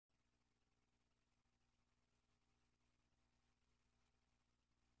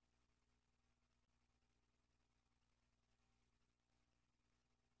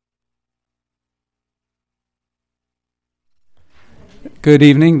Good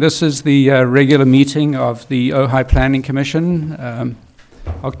evening. This is the regular meeting of the Ojai Planning Commission,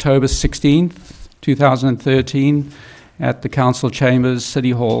 October 16th, 2013, at the Council Chambers,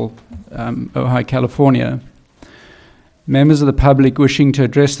 City Hall, Ojai, California. Members of the public wishing to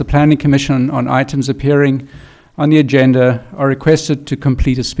address the Planning Commission on items appearing on the agenda are requested to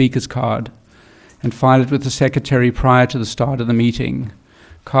complete a speaker's card and file it with the Secretary prior to the start of the meeting.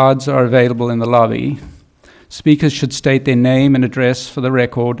 Cards are available in the lobby. Speakers should state their name and address for the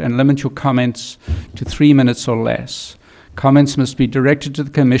record and limit your comments to 3 minutes or less. Comments must be directed to the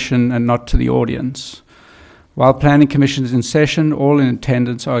Commission and not to the audience. While Planning Commission is in session, all in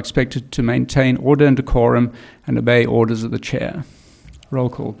attendance are expected to maintain order and decorum and obey orders of the Chair. Roll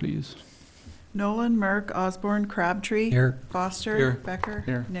call, please. Nolan, Merck, Osborne, Crabtree. Here. Foster. Here. Becker.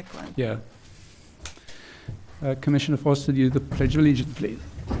 Here. Nicklin. Yeah. Commissioner Foster, do the Pledge of Allegiance, please.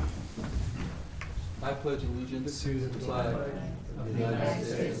 I pledge allegiance to the flag of the United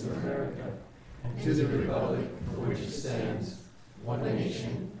States of America and to the republic for which it stands, one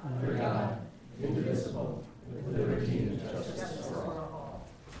nation, under God, indivisible, with liberty and justice for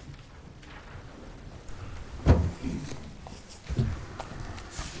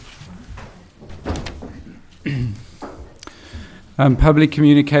all. Public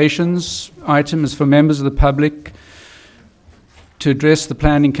communications item is for members of the public to address the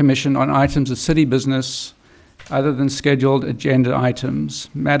Planning Commission on items of city business other than scheduled agenda items.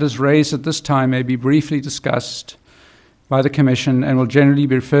 Matters raised at this time may be briefly discussed by the Commission and will generally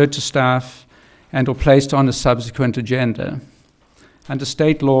be referred to staff and or placed on a subsequent agenda. Under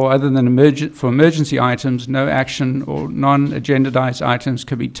state law, other than for emergency items, no action or non-agendized items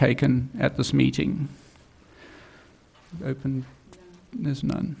can be taken at this meeting. Open, there's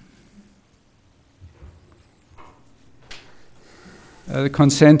none. The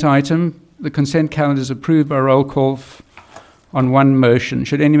consent item. The consent calendar is approved by roll call on one motion.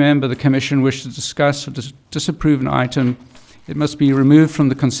 Should any member of the Commission wish to discuss or disapprove an item, it must be removed from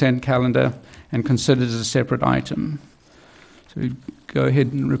the consent calendar and considered as a separate item. So we go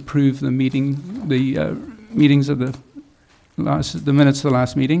ahead and approve the meetings of the minutes of the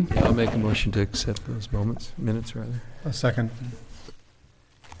last meeting. Yeah, I'll make a motion to accept those minutes rather. A second.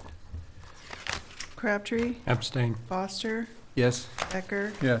 Crabtree. Abstain. Foster. Yes.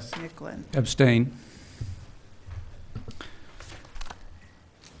 Becker. Yes. Nicklin. Abstain.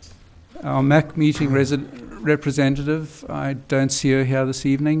 Our MAC meeting representative, I don't see her here this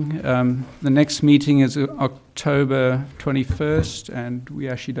evening. The next meeting is October 21st, and we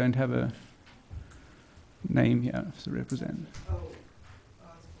actually don't have a name here as the representative. Oh,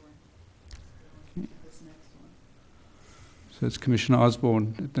 Osborne. Okay. This next one. So it's Commissioner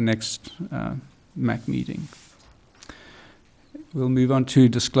Osborne at the next MAC meeting. We'll move on to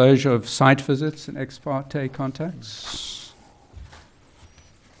disclosure of site visits and ex parte contacts.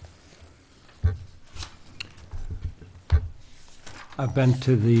 I've been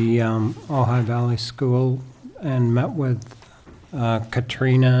to the Ojai Valley School and met with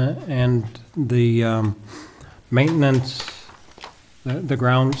Katrina and the maintenance, the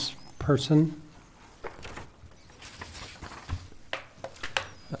grounds person.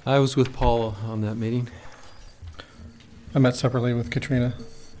 I was with Paul on that meeting. I met separately with Katrina.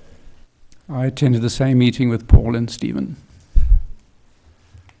 I attended the same meeting with Paul and Stephen.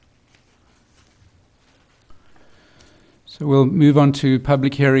 So we'll move on to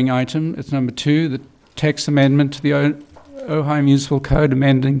public hearing item. It's number 2, the text amendment to the Ojai Municipal Code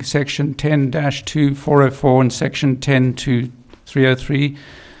amending section 10-2404 and section 10-303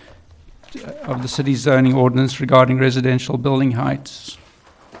 of the city's zoning ordinance regarding residential building heights.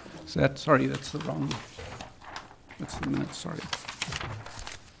 So that's the wrong. That's the minute, sorry.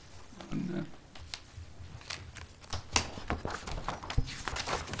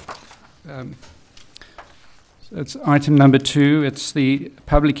 So it's item number 2. It's the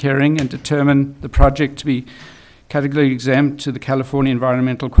public hearing and determine the project to be categorically exempt to the California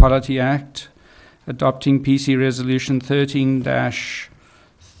Environmental Quality Act, adopting PC Resolution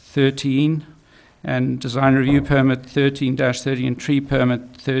 13-13 and Design Review Permit 13-30 and Tree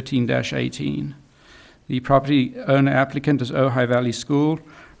Permit 13-18. The property owner applicant is Ojai Valley School.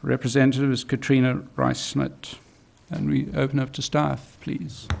 Representative is Katrina Rice-Smith. And we open up to staff,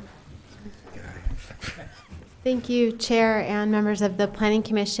 please. Thank you, Chair and members of the Planning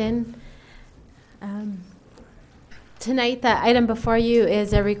Commission. Tonight, the item before you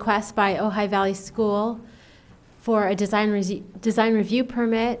is a request by Ojai Valley School for a design review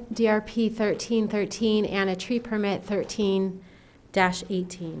permit, DRP 1313, and a tree permit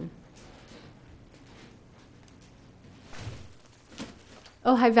 13-18.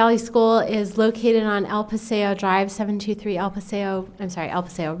 Ojai Valley School is located on El Paseo Drive, 723 El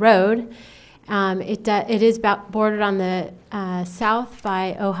Paseo Road. It is bordered on the south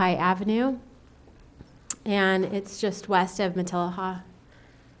by Ojai Avenue, and it's just west of Matilaha.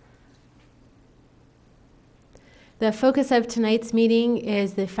 The focus of tonight's meeting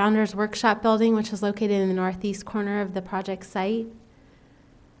is the Founders Workshop Building, which is located in the northeast corner of the project site.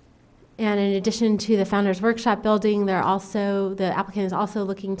 And in addition to the Founders Workshop Building, the applicant is also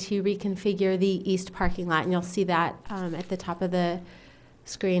looking to reconfigure the east parking lot, and you'll see that at the top of the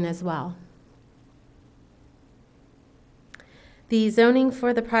screen as well. The zoning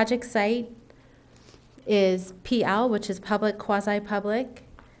for the project site is PL, which is public, quasi-public.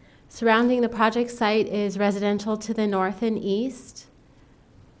 Surrounding the project site is residential to the north and east.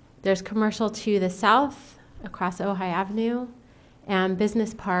 There's commercial to the south across Ojai Avenue, and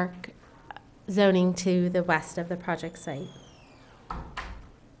business park zoning to the west of the project site.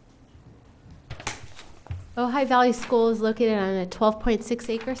 Ojai Valley School is located on a 12.6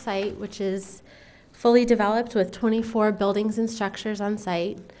 acre site, which is fully developed with 24 buildings and structures on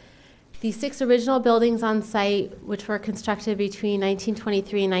site. The 6 original buildings on site, which were constructed between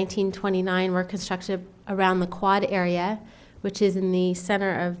 1923 and 1929, were constructed around the quad area, which is in the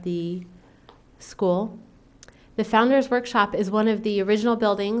center of the school. The Founders Workshop is one of the original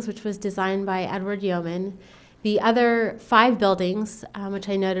buildings, which was designed by Edward Yeoman. The other 5 buildings, which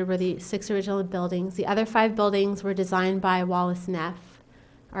I noted were the 6 original buildings, the other 5 buildings were designed by Wallace Neff,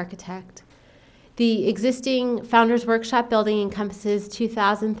 architect. The existing Founders Workshop building encompasses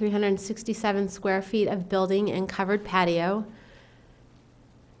 2,367 square feet of building and covered patio.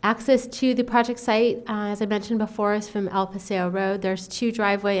 Access to the project site, as I mentioned before, is from El Paseo Road. There's 2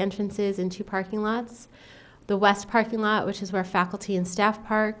 driveway entrances and 2 parking lots. The west parking lot, which is where faculty and staff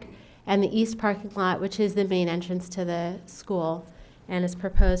park, and the east parking lot, which is the main entrance to the school and is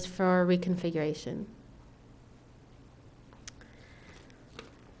proposed for reconfiguration.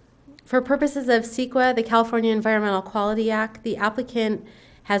 For purposes of CEQA, the California Environmental Quality Act, the applicant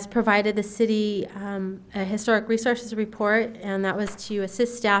has provided the city a historic resources report, and that was to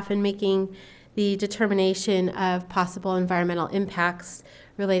assist staff in making the determination of possible environmental impacts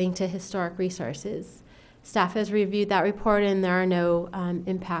relating to historic resources. Staff has reviewed that report, and there are no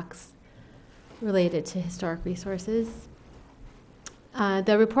impacts related to historic resources.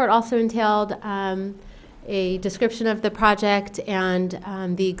 The report also entailed a description of the project and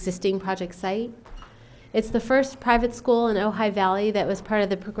the existing project site. It's the first private school in Ojai Valley that was part of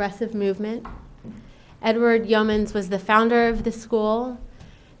the progressive movement. Edward Yeomans was the founder of the school,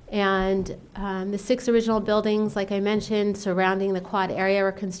 and the 6 original buildings, like I mentioned, surrounding the quad area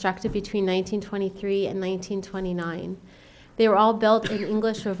were constructed between 1923 and 1929. They were all built in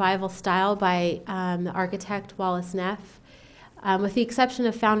English Revival style by the architect Wallace Neff, with the exception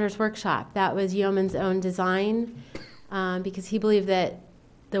of Founders Workshop. That was Yeoman's own design because he believed that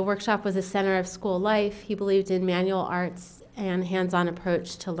the workshop was a center of school life. He believed in manual arts and hands-on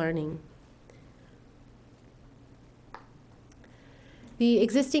approach to learning. The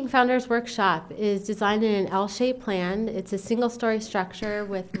existing Founders Workshop is designed in an L-shaped plan. It's a single-story structure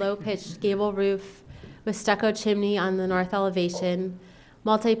with low-pitched gable roof with stucco chimney on the north elevation,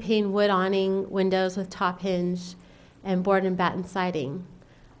 multi-pane wood awning windows with top hinge, and board and batten siding.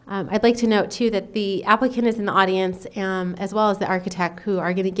 I'd like to note, too, that the applicant is in the audience, as well as the architect, who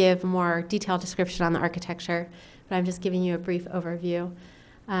are going to give a more detailed description on the architecture, but I'm just giving you a brief overview.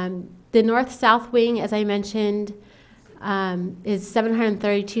 The north-south wing, as I mentioned, is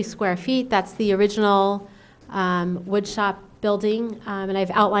 732 square feet. That's the original wood shop building, and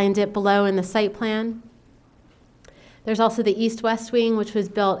I've outlined it below in the site plan. There's also the east-west wing, which was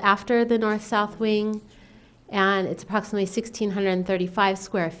built after the north-south wing, and it's approximately 1,635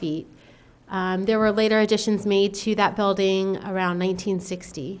 square feet. There were later additions made to that building around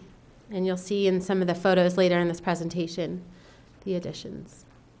 1960, and you'll see in some of the photos later in this presentation the additions.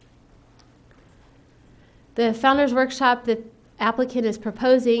 The Founders Workshop the applicant is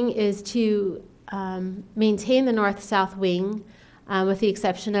proposing is to maintain the north-south wing with the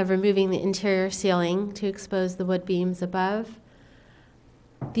exception of removing the interior ceiling to expose the wood beams above.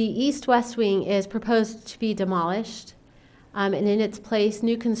 The east-west wing is proposed to be demolished, and in its place,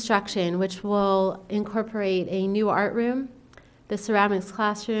 new construction, which will incorporate a new art room, the ceramics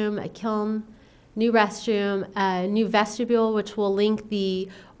classroom, a kiln, new restroom, a new vestibule, which will link the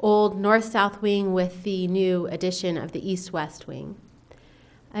old north-south wing with the new addition of the east-west wing.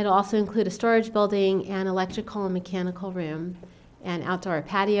 It'll also include a storage building and electrical and mechanical room, and outdoor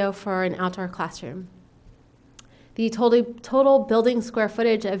patio for an outdoor classroom. The total building square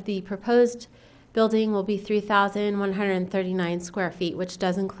footage of the proposed building will be 3,139 square feet, which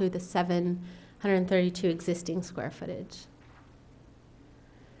does include the 732 existing square footage.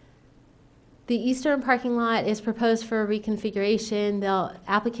 The eastern parking lot is proposed for reconfiguration. The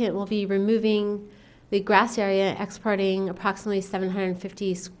applicant will be removing the grass area, exporting approximately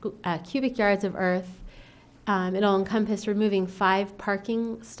 750 cubic yards of earth. It'll encompass removing 5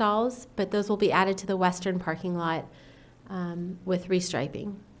 parking stalls, but those will be added to the western parking lot with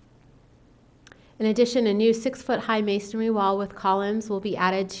restriping. In addition, a new 6-foot-high masonry wall with columns will be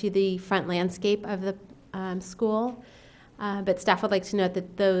added to the front landscape of the school. But staff would like to note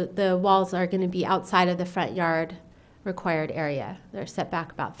that the walls are going to be outside of the front yard required area. They're set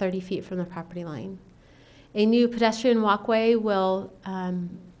back about 30 feet from the property line. A new pedestrian walkway will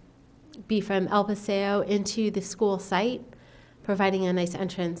be from El Paseo into the school site, providing a nice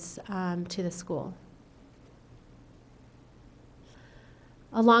entrance to the school.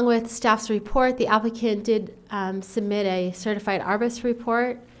 Along with staff's report, the applicant did submit a certified arborist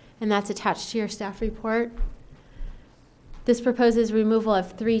report, and that's attached to your staff report. This proposes removal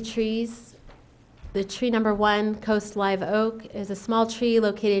of 3 trees. The tree number 1, Coast Live Oak, is a small tree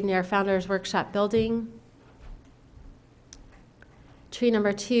located near Founders Workshop building. Tree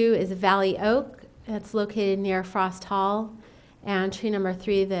number 2 is Valley Oak. It's located near Frost Hall. And tree number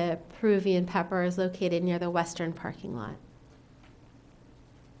 3, the Peruvian pepper, is located near the western parking lot.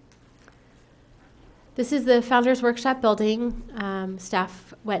 This is the Founders Workshop building.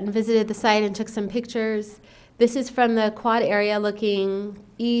 Staff went and visited the site and took some pictures. This is from the quad area looking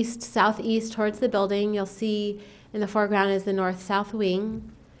east, southeast towards the building. You'll see in the foreground is the north-south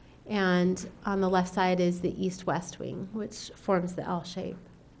wing, and on the left side is the east-west wing, which forms the L shape.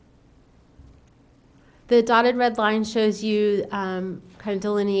 The dotted red line shows you, kind of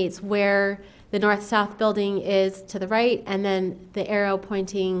delineates where the north-south building is to the right, and then the arrow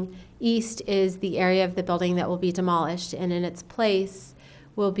pointing east is the area of the building that will be demolished, and in its place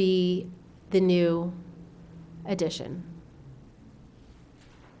will be the new addition.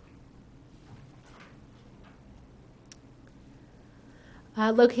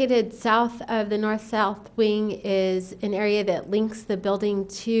 Located south of the north-south wing is an area that links the building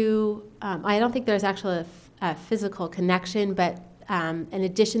to, I don't think there's actually a physical connection, but an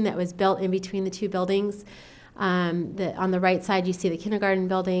addition that was built in between the 2 buildings. On the right side, you see the kindergarten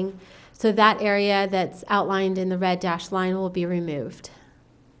building. So that area that's outlined in the red dashed line will be removed.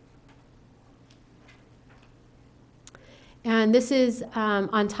 And this is,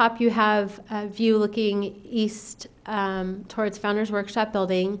 on top you have a view looking east towards Founders Workshop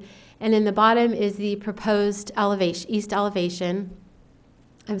building. And in the bottom is the proposed elevation,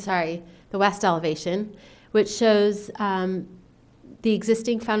 the west elevation, which shows the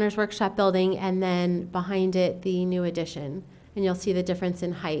existing Founders Workshop building, and then behind it, the new addition. And you'll see the difference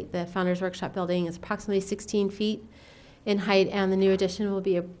in height. The Founders Workshop building is approximately 16 feet in height, and the new addition will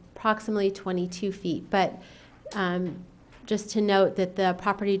be approximately 22 feet. But just to note that the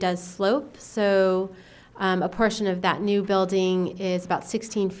property does slope, so a portion of that new building is about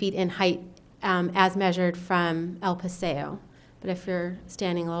 16 feet in height as measured from El Paseo. But if you're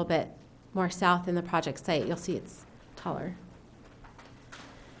standing a little bit more south in the project site, you'll see it's taller.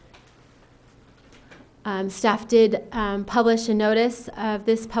 Staff did publish a notice of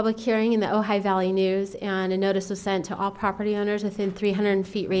this public hearing in the Ojai Valley News, and a notice was sent to all property owners within 300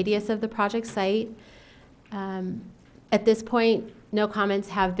 feet radius of the project site. At this point, no comments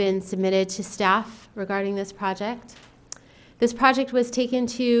have been submitted to staff regarding this project. This project was taken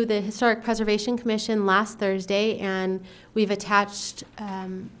to the Historic Preservation Commission last Thursday, and we've attached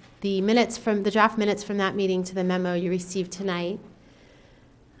the draft minutes from that meeting to the memo you received tonight.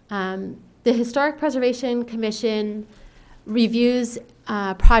 The Historic Preservation Commission reviews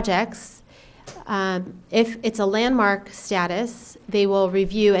projects. If it's a landmark status, they will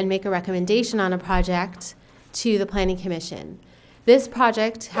review and make a recommendation on a project to the Planning Commission. This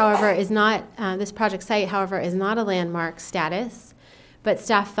project, however, is not, this project site, however, is not a landmark status, but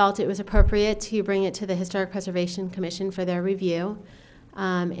staff felt it was appropriate to bring it to the Historic Preservation Commission for their review.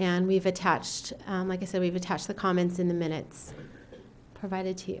 And we've attached, like I said, we've attached the comments in the minutes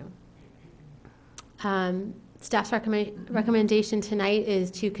provided to you. Staff's recommendation tonight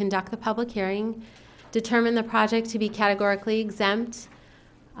is to conduct the public hearing, determine the project to be categorically exempt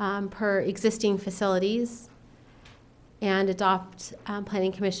per existing facilities, and adopt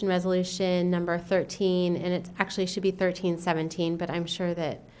Planning Commission Resolution number 13, and it actually should be 1317, but I'm sure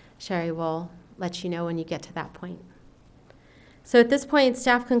that Sherry will let you know when you get to that point. So at this point,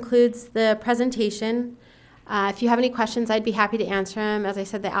 staff concludes the presentation. If you have any questions, I'd be happy to answer them. As I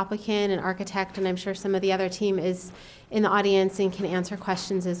said, the applicant and architect, and I'm sure some of the other team is in the audience and can answer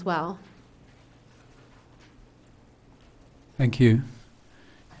questions as well. Thank you.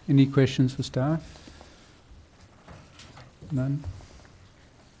 Any questions for staff? None?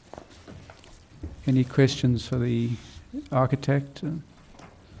 Any questions for the architect? Yeah,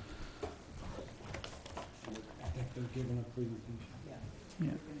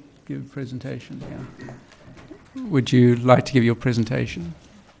 give a presentation, yeah. Would you like to give your presentation?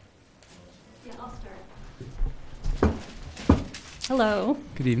 Yeah, I'll start. Hello.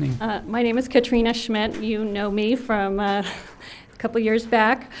 Good evening. My name is Katrina Schmidt. You know me from a couple years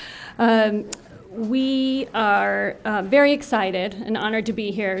back. We are very excited and honored to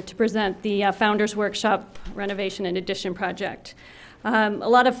be here to present the Founders Workshop Renovation and Addition Project. A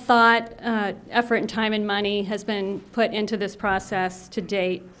lot of thought, effort, and time and money has been put into this process to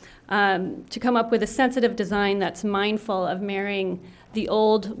date to come up with a sensitive design that's mindful of marrying the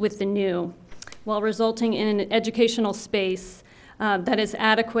old with the new, while resulting in an educational space that is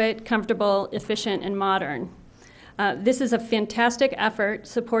adequate, comfortable, efficient, and modern. This is a fantastic effort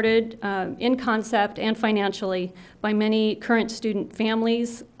supported in concept and financially by many current student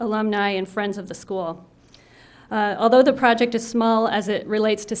families, alumni, and friends of the school. Although the project is small as it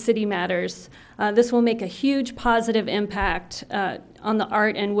relates to city matters, this will make a huge positive impact on the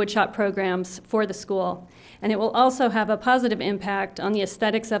art and woodshop programs for the school. And it will also have a positive impact on the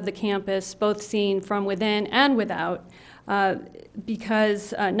aesthetics of the campus, both seen from within and without,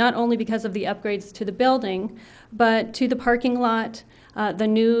 because not only because of the upgrades to the building, but to the parking lot, the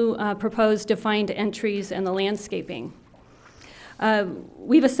new proposed defined entries, and the landscaping.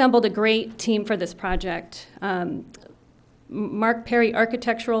 We've assembled a great team for this project. Mark Perry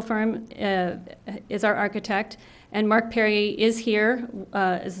Architectural Firm is our architect, and Mark Perry is here,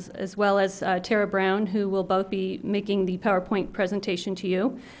 as well as Tara Brown, who will both be making the PowerPoint presentation to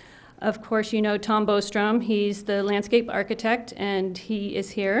you. Of course, you know Tom Bostrom. He's the landscape architect, and he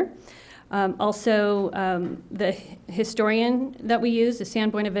is here. Also, the historian that we use is San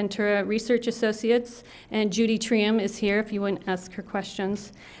Buenaventura Research Associates, and Judy Trium is here if you want to ask her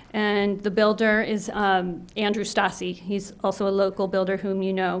questions. And the builder is Andrew Stassi. He's also a local builder whom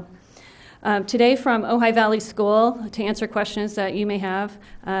you know. Today from Ojai Valley School, to answer questions that you may have,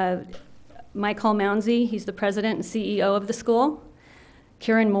 Michael Mounsey, he's the president and CEO of the school.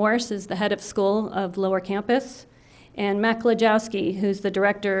 Karen Morse is the head of school of Lower Campus. And Mac Lajowski, who's the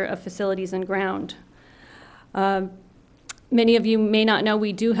Director of Facilities and Ground. Many of you may not know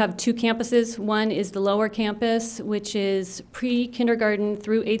we do have two campuses. One is the lower campus, which is pre-kindergarten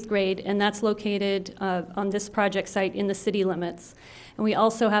through 8th grade, and that's located on this project site in the city limits. And we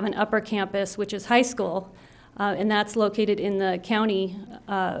also have an upper campus, which is high school, and that's located in the county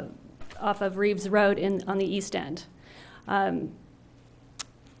off of Reeves Road on the east end.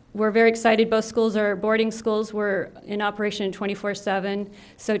 We're very excited. Both schools are boarding schools. We're in operation 24/7,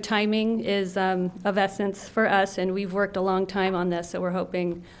 so timing is of essence for us, and we've worked a long time on this, so we're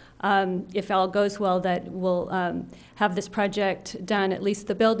hoping, if all goes well, that we'll have this project done, at least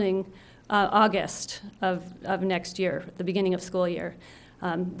the building, August of next year, the beginning of school year.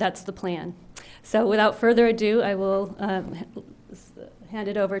 That's the plan. So without further ado, I will hand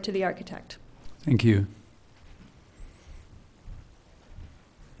it over to the architect. Thank you.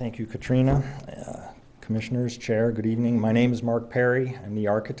 Thank you, Katrina. Commissioners, Chair, good evening. My name is Mark Perry. I'm the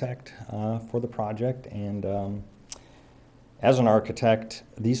architect for the project, and as an architect,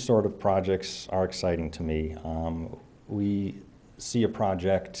 these sort of projects are exciting to me. We see a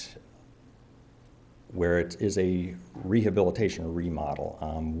project where it is a rehabilitation or remodel.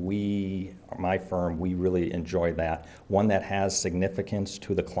 My firm, we really enjoy that. One that has significance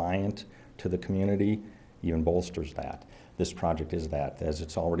to the client, to the community, even bolsters that. This project is that. As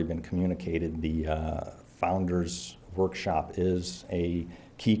it's already been communicated, the Founders Workshop is a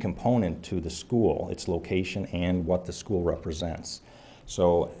key component to the school, its location and what the school represents.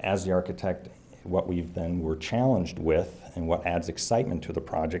 So as the architect, what we're challenged with and what adds excitement to the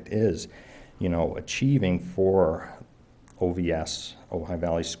project is, achieving for OVS, Ojai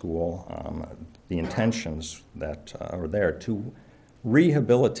Valley School, the intentions that are there to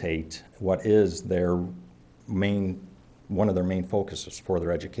rehabilitate what is one of their main focuses for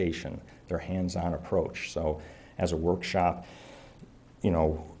their education, their hands-on approach. So as a workshop,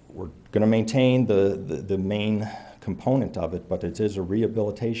 we're going to maintain the main component of it, but it is a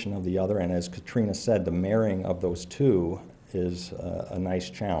rehabilitation of the other, and as Katrina said, the marrying of those two is a nice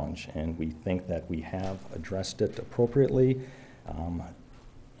challenge, and we think that we have addressed it appropriately,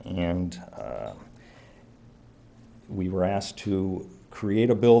 we were asked to create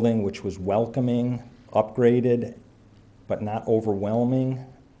a building which was welcoming, upgraded, but not overwhelming,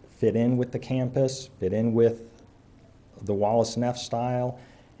 fit in with the campus, fit in with the Wallace Neff style,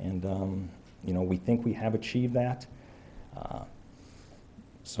 and we think we have achieved that.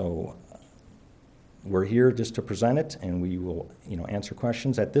 So we're here just to present it, and we will, answer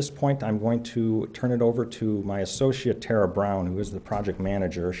questions. At this point, I'm going to turn it over to my associate, Tara Brown, who is the project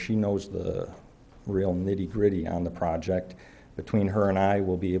manager. She knows the real nitty-gritty on the project. Between her and I,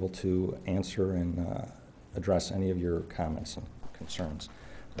 we'll be able to answer and address any of your comments and concerns.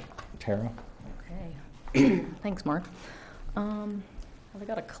 Tara? Okay. Thanks, Mark. Have I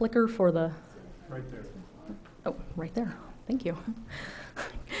got a clicker for the... Right there. Oh, right there. Thank you.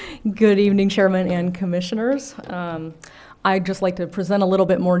 Good evening, Chairman and Commissioners. I'd just like to present a little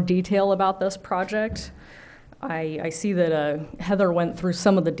bit more detail about this project. I see that Heather went through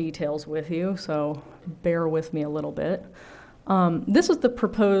some of the details with you, so bear with me a little bit. This is the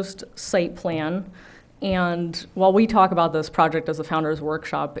proposed site plan, and while we talk about this project as a Founders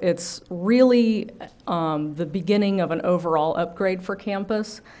Workshop, it's really the beginning of an overall upgrade for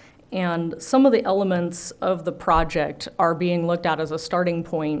campus. And some of the elements of the project are being looked at as a starting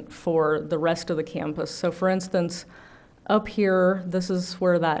point for the rest of the campus. So for instance, up here, this is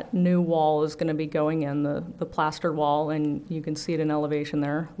where that new wall is going to be going in, the plaster wall, and you can see it in elevation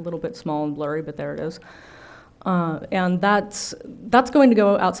there, a little bit small and blurry, but there it is. And that's going to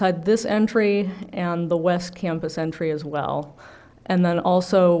go outside this entry and the west campus entry as well. And then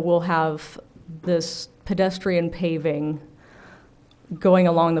also we'll have this pedestrian paving going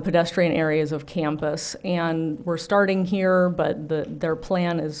along the pedestrian areas of campus. And we're starting here, but their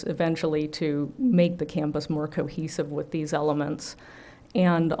plan is eventually to make the campus more cohesive with these elements.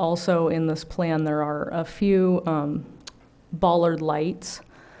 And also in this plan, there are a few bollard lights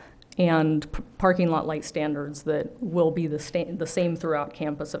and parking lot light standards that will be the same throughout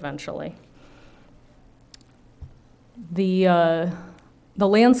campus eventually. The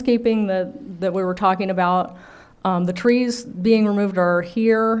landscaping that we were talking about, the trees being removed are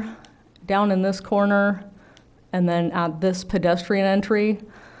here, down in this corner, and then at this pedestrian entry,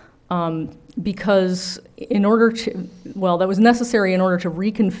 because that was necessary in order to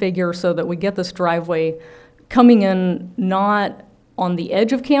reconfigure so that we get this driveway coming in not on the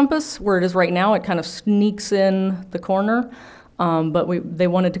edge of campus where it is right now. It kind of sneaks in the corner, but they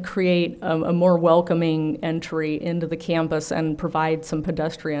wanted to create a more welcoming entry into the campus and provide some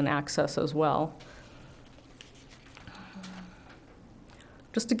pedestrian access as well.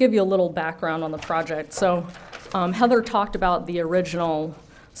 Just to give you a little background on the project. So Heather talked about the original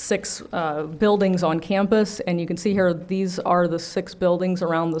 6 buildings on campus, and you can see here these are the 6 buildings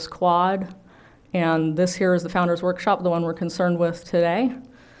around this quad, and this here is the Founders Workshop, the one we're concerned with today.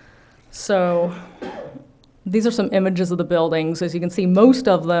 So these are some images of the buildings. As you can see, most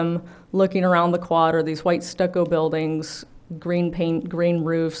of them looking around the quad are these white stucco buildings, green paint, green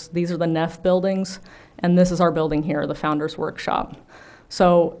roofs. These are the Neff buildings, and this is our building here, the Founders Workshop.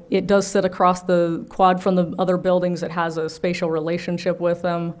 So it does sit across the quad from the other buildings. It has a spatial relationship with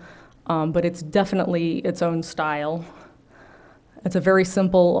them, but it's definitely its own style. It's a very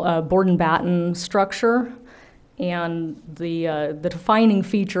simple board and batten structure, and the defining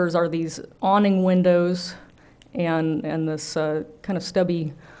features are these awning windows and this kind of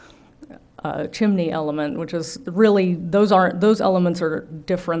stubby chimney element, which is really, those elements are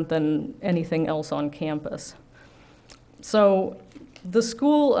different than anything else on campus. So the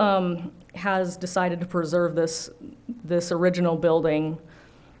school has decided to preserve this original building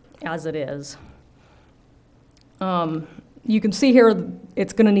as it is. You can see here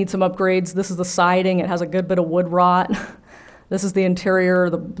it's going to need some upgrades. This is the siding. It has a good bit of wood rot. This is the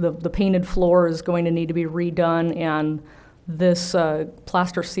interior. The painted floor is going to need to be redone, and this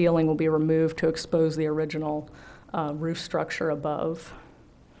plaster ceiling will be removed to expose the original roof structure above.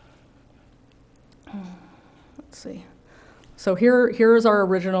 Let's see. So here is our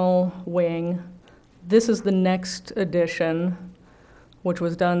original wing. This is the next addition, which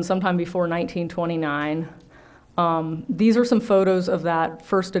was done sometime before 1929. These are some photos of that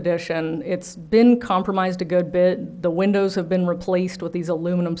first edition. It's been compromised a good bit. The windows have been replaced with these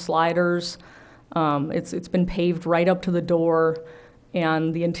aluminum sliders. It's been paved right up to the door,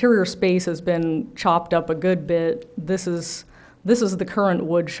 and the interior space has been chopped up a good bit. This is the current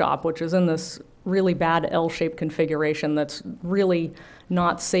wood shop, which is in this really bad L-shaped configuration that's really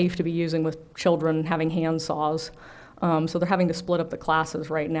not safe to be using with children having hand saws. So they're having to split up the classes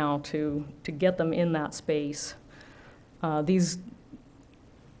right now to get them in that space. This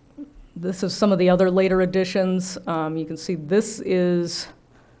is some of the other later additions. You can see this is,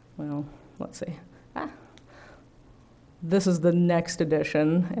 well, let's see. This is the next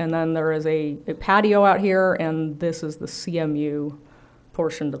addition, and then there is a patio out here, and this is the CMU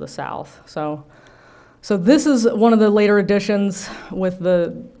portion to the south. So this is one of the later additions with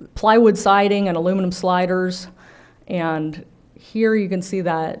the plywood siding and aluminum sliders. And here you can see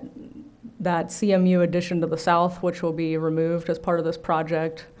that CMU addition to the south, which will be removed as part of this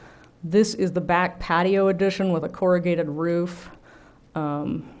project. This is the back patio addition with a corrugated roof.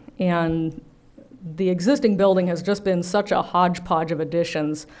 And the existing building has just been such a hodgepodge of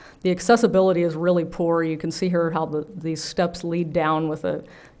additions. The accessibility is really poor. You can see here how these steps lead down with the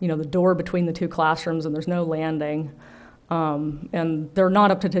door between the two classrooms, and there's no landing. And they're not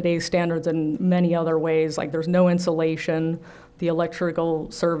up to today's standards in many other ways. Like, there's no insulation. The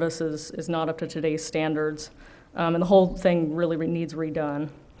electrical service is not up to today's standards. And the whole thing really needs redone.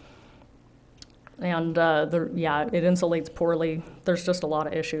 And it insulates poorly. There's just a lot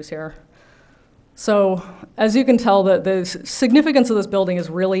of issues here. So as you can tell, the significance of this building is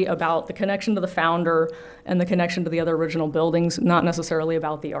really about the connection to the founder and the connection to the other original buildings, not necessarily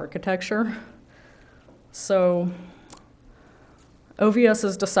about the architecture. So OVS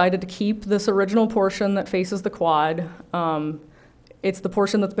has decided to keep this original portion that faces the quad. It's the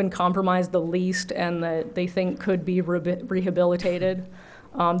portion that's been compromised the least and that they think could be rehabilitated.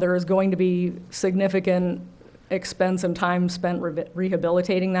 There is going to be significant expense and time spent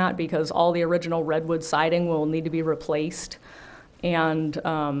rehabilitating that because all the original redwood siding will need to be replaced. And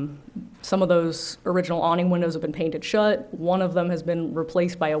some of those original awning windows have been painted shut. One of them has been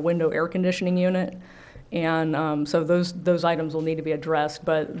replaced by a window air conditioning unit. And so those items will need to be addressed.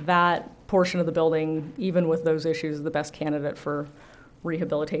 But that portion of the building, even with those issues, is the best candidate for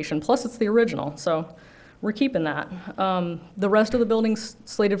rehabilitation. Plus, it's the original, so we're keeping that. The rest of the building's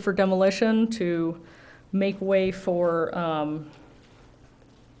slated for demolition to make way for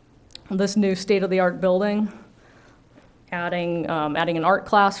this new state-of-the-art building, adding an art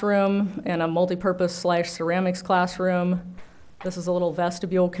classroom and a multipurpose / ceramics classroom. This is a little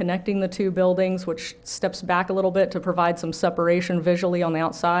vestibule connecting the two buildings, which steps back a little bit to provide some separation visually on the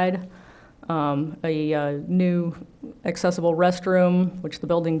outside. A new accessible restroom, which the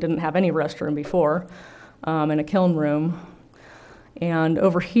building didn't have any restroom before, and a kiln room. And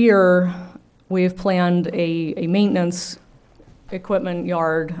over here, we've planned a maintenance equipment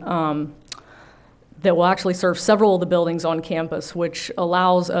yard that will actually serve several of the buildings on campus, which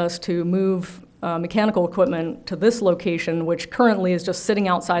allows us to move mechanical equipment to this location, which currently is just sitting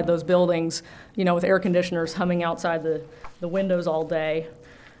outside those buildings, with air conditioners humming outside the windows all day.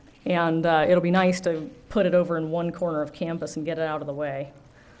 And it'll be nice to put it over in one corner of campus and get it out of the way.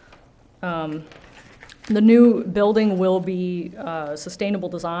 The new building will be sustainable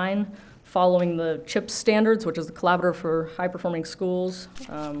design, following the CHIPS standards, which is the Collaborative for High-Performing Schools.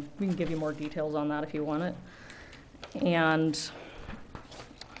 We can give you more details on that if you want it. And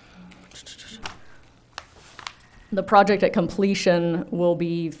the project at completion will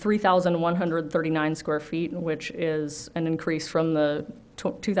be 3,139 square feet, which is an increase from the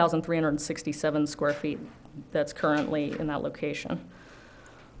 2,367 square feet that's currently in that location.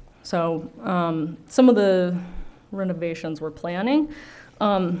 So some of the renovations we're planning.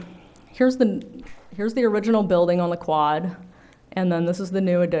 Here's the original building on the quad, and then this is the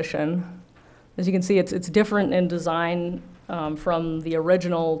new addition. As you can see, it's different in design from the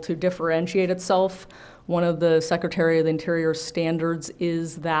original to differentiate itself. One of the Secretary of the Interior standards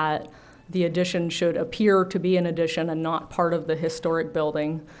is that the addition should appear to be an addition and not part of the historic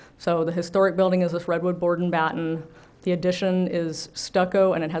building. So the historic building is this redwood board and batten. The addition is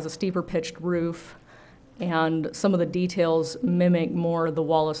stucco and it has a steeper pitched roof. And some of the details mimic more the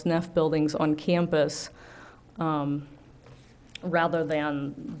Wallace Neff buildings on campus rather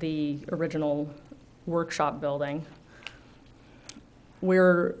than the original workshop building.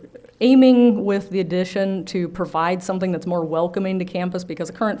 We're aiming with the addition to provide something that's more welcoming to campus because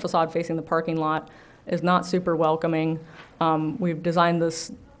the current facade facing the parking lot is not super welcoming. We've designed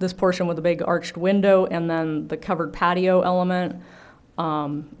this portion with a big arched window and then the covered patio element,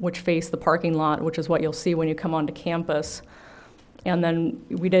 which face the parking lot, which is what you'll see when you come onto campus. And then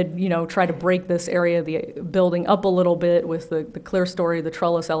we did, try to break this area of the building up a little bit with the clear story, the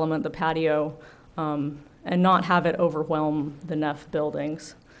trellis element, the patio, and not have it overwhelm the Neff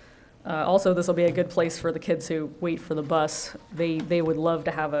buildings. Also, this will be a good place for the kids who wait for the bus. They would love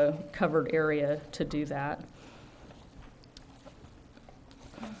to have a covered area to do that.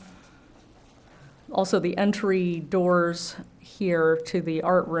 Also, the entry doors here to the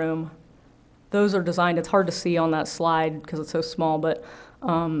art room, those are designed, it's hard to see on that slide because it's so small, but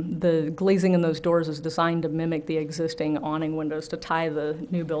the glazing in those doors is designed to mimic the existing awning windows to tie the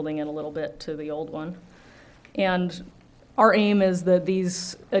new building in a little bit to the old one. And our aim is that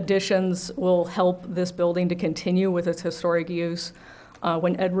these additions will help this building to continue with its historic use.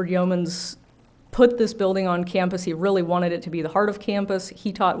 When Edward Yeomans put this building on campus, he really wanted it to be the heart of campus.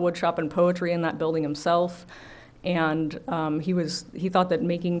 He taught woodshop and poetry in that building himself. And he thought that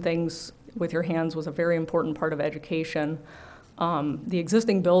making things with your hands was a very important part of education. The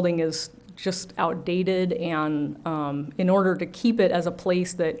existing building is just outdated, and in order to keep it as a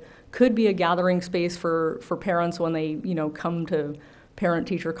place that could be a gathering space for parents when they come to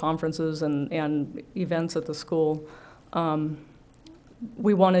parent-teacher conferences and events at the school,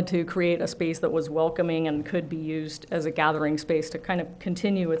 we wanted to create a space that was welcoming and could be used as a gathering space to kind of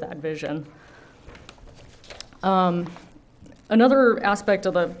continue with that vision. Another aspect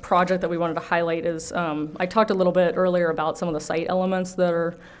of the project that we wanted to highlight is, I talked a little bit earlier about some of the site elements that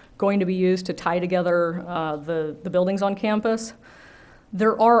are going to be used to tie together the buildings on campus.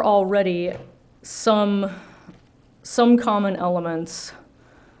 There are already some common elements.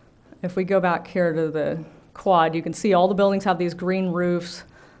 If we go back here to the quad, you can see all the buildings have these green roofs,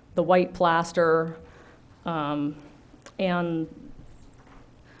 the white plaster, and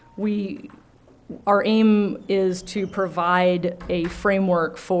our aim is to provide a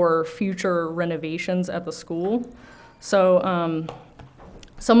framework for future renovations at the school. So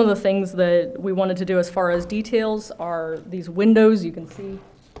some of the things that we wanted to do as far as details are these windows. You can see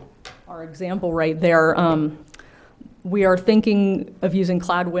our example right there. We are thinking of using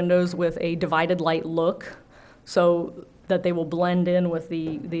clad windows with a divided light look so that they will blend in with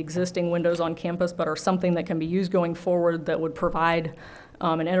the existing windows on campus, but are something that can be used going forward that would provide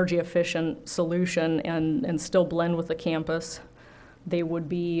an energy efficient solution and still blend with the campus. They would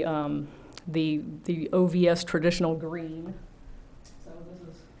be the OVS traditional green. So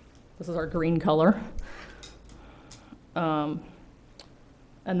this is our green color. And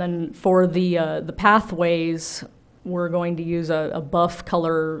then for the pathways, we're going to use a buff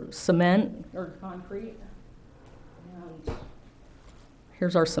color cement or concrete. And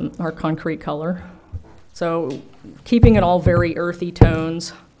here's our concrete color. So keeping it all very earthy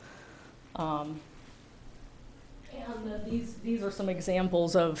tones. And these are some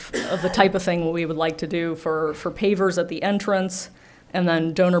examples of the type of thing we would like to do for pavers at the entrance and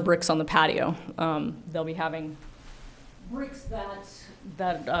then donor bricks on the patio. They'll be having bricks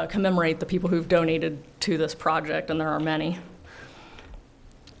that commemorate the people who've donated to this project, and there are many.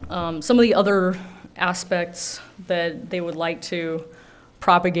 Some of the other aspects that they would like to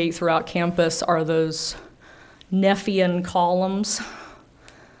propagate throughout campus are those Nephian columns,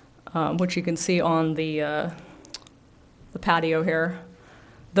 which you can see on the patio here.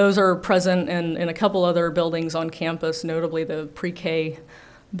 Those are present in a couple other buildings on campus, notably the pre-K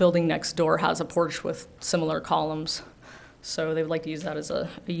building next door has a porch with similar columns. So they would like to use that as a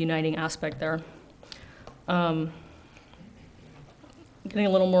uniting aspect there. Getting a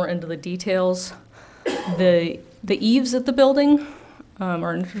little more into the details, the eaves at the building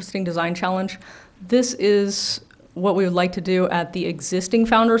are an interesting design challenge. This is what we would like to do at the existing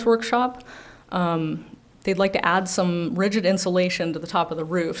Founders Workshop. They'd like to add some rigid insulation to the top of the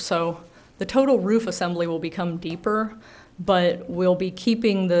roof. So the total roof assembly will become deeper, but we'll be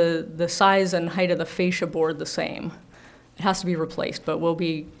keeping the size and height of the fascia board the same. It has to be replaced, but we'll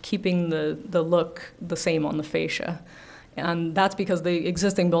be keeping the look the same on the fascia. And that's because the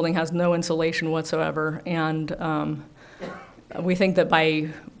existing building has no insulation whatsoever. And we think that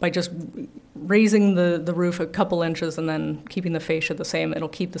by just raising the roof a couple inches and then keeping the fascia the same, it'll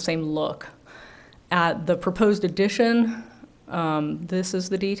keep the same look. At the proposed addition, this is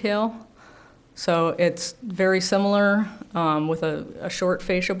the detail. So it's very similar with a short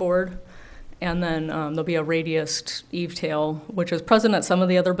fascia board. And then there'll be a radiused eave tail, which is present at some of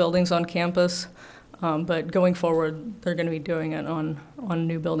the other buildings on campus. But going forward, they're going to be doing it on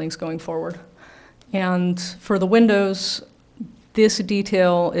new buildings going forward. And for the windows, this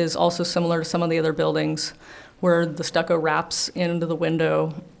detail is also similar to some of the other buildings where the stucco wraps into the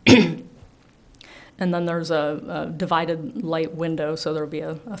window. And then there's a divided light window, so there'll be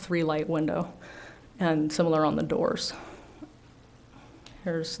a 3-light window, and similar on the doors.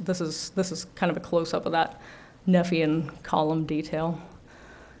 This is kind of a close-up of that Nephian column detail,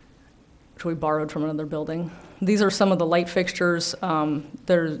 which we borrowed from another building. These are some of the light fixtures.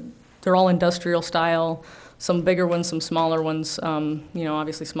 They're all industrial style. Some bigger ones, some smaller ones.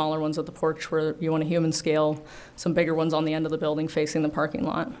 Obviously smaller ones at the porch where you want a human scale. Some bigger ones on the end of the building facing the parking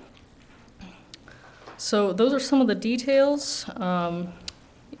lot. So those are some of the details.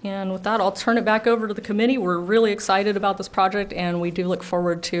 And with that, I'll turn it back over to the committee. We're really excited about this project, and we do look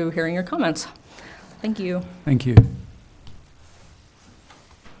forward to hearing your comments. Thank you. Thank you.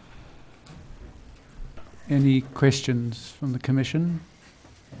 Any questions from the Commission?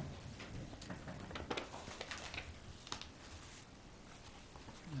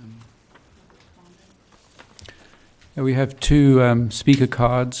 We have two speaker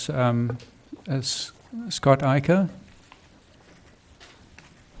cards. As Scott Eicher.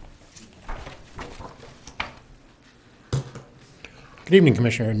 Good evening,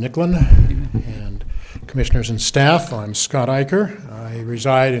 Commissioner Nicklin and commissioners and staff. I'm Scott Eicher. I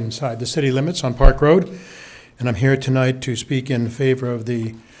reside inside the city limits on Park Road, and I'm here tonight to speak in favor of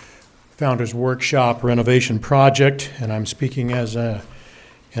the Founders Workshop renovation project, and I'm speaking as an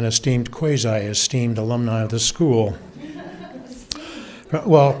esteemed, quasi-esteemed alumni of the school.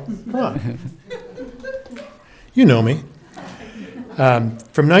 Well, come on. You know me.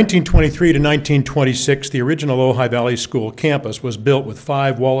 From 1923 to 1926, the original Ojai Valley School campus was built with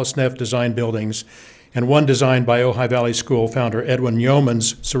 5 Wallace Neff design buildings and one designed by Ojai Valley School founder Edwin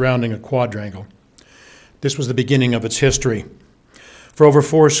Yeomans surrounding a quadrangle. This was the beginning of its history. For over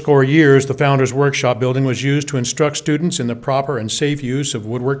 80 years, the Founders Workshop building was used to instruct students in the proper and safe use of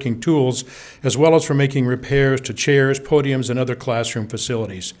woodworking tools, as well as for making repairs to chairs, podiums, and other classroom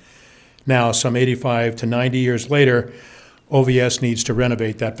facilities. Now, some 85 to 90 years later, OVS needs to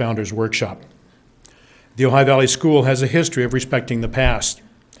renovate that Founders Workshop. The Ojai Valley School has a history of respecting the past.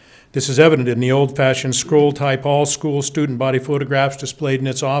 This is evident in the old-fashioned scroll-type all-school student body photographs displayed in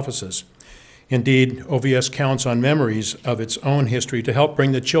its offices. Indeed, OVS counts on memories of its own history to help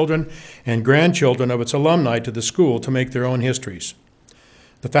bring the children and grandchildren of its alumni to the school to make their own histories.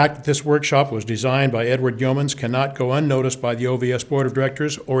 The fact that this workshop was designed by Edward Yeomans cannot go unnoticed by the OVS Board of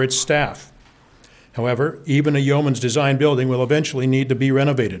Directors or its staff. However, even a Yeomans design building will eventually need to be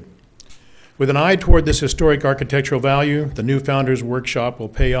renovated. With an eye toward this historic architectural value, the new Founders Workshop will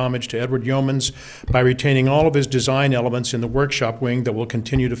pay homage to Edward Yeomans by retaining all of his design elements in the workshop wing that will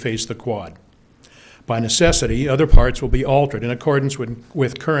continue to face the quad. By necessity, other parts will be altered in accordance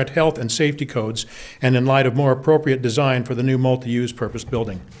with current health and safety codes and in light of more appropriate design for the new multi-use purpose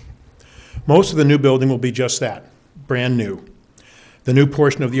building. Most of the new building will be just that, brand new. The new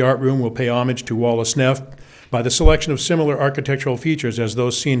portion of the art room will pay homage to Wallace Neff by the selection of similar architectural features as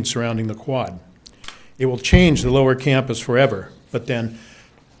those seen surrounding the quad. It will change the lower campus forever, but then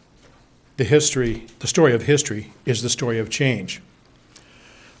the story of history is the story of change.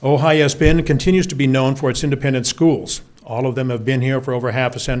 Ojai has been and continues to be known for its independent schools. All of them have been here for over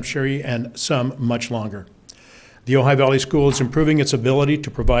half a century and some much longer. The Ojai Valley School is improving its ability to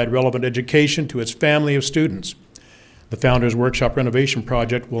provide relevant education to its family of students. The Founders Workshop renovation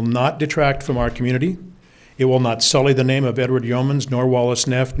project will not detract from our community. It will not sully the name of Edward Yeomans nor Wallace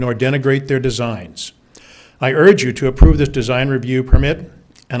Neff, nor denigrate their designs. I urge you to approve this design review permit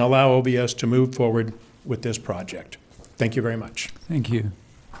and allow OVS to move forward with this project. Thank you very much. Thank you.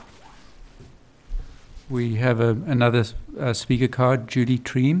 We have another speaker card, Judy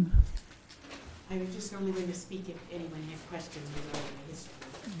Treem. I was just only going to speak if anyone had questions regarding the history.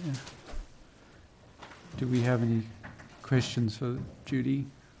 Yeah. Do we have any questions for Judy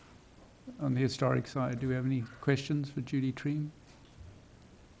on the historic side? Do we have any questions for Judy Treem?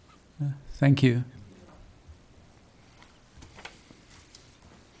 Thank you.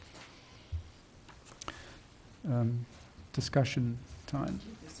 Discussion time.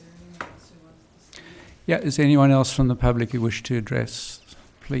 Yeah, is there anyone else from the public who wish to address,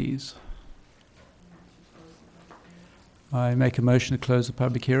 please? I make a motion to close the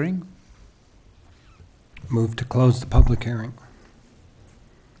public hearing. Move to close the public hearing.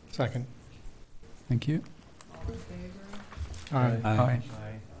 Second. Thank you. All in favor? Aye. Aye.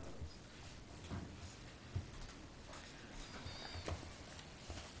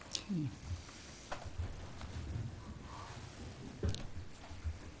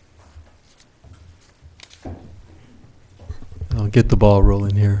 I'll get the ball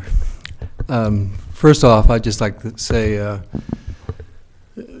rolling here. First off, I'd just like to say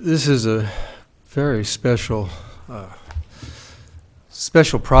this is a very special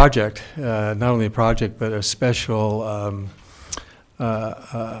project. Not only a project, but a special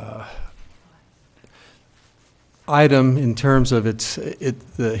item in terms of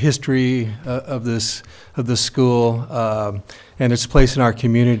the history of the school and its place in our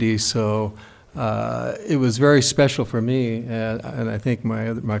community. So. It was very special for me, and I think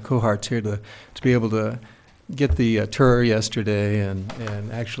my cohorts here to be able to get the tour yesterday and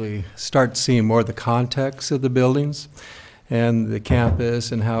actually start seeing more of the context of the buildings and the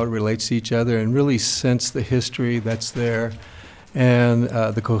campus and how it relates to each other, and really sense the history that's there and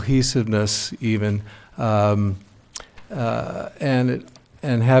the cohesiveness even, and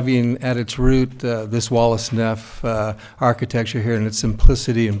having at its root this Wallace Neff architecture here and its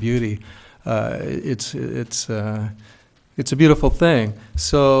simplicity and beauty. It's a beautiful thing.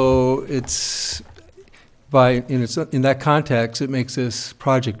 So it's in that context, it makes this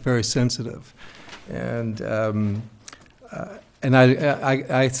project very sensitive, and And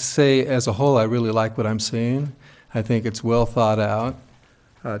I say, as a whole, I really like what I'm seeing. I think it's well thought out.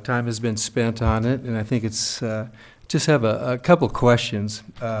 Time has been spent on it, and I think it's, just have a couple questions,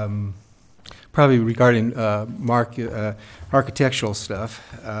 probably regarding architectural stuff.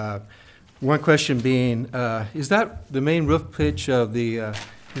 One question being, is that the main roof pitch of the,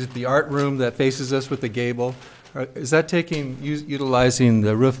 is it the art room that faces us with the gable? Is that utilizing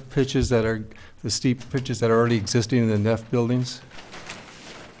the roof pitches that are, the steep pitches that are already existing in the Neff buildings?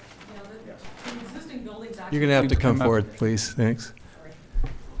 Yeah, the existing buildings actually. You're going to have to come forward, please. Thanks.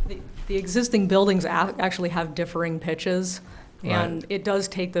 The existing buildings actually have differing pitches, and it does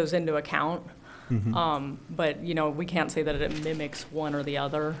take those into account. But, you know, we can't say that it mimics one or the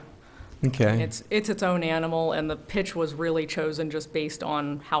other. Okay. It's its own animal, and the pitch was really chosen just based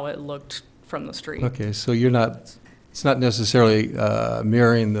on how it looked from the street. Okay, so you're not, it's not necessarily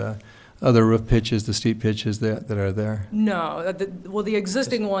mirroring the other roof pitches, the steep pitches that are there? No, well, the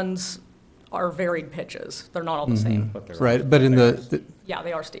existing ones are varied pitches. They're not all the same. But they're Right, but in the Yeah,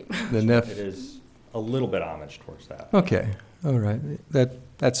 they are steep. Neff. It is a little bit homage towards that. Okay, all right.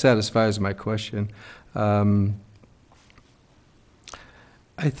 That satisfies my question. I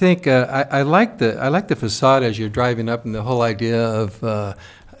think I like the facade as you're driving up, and the whole idea of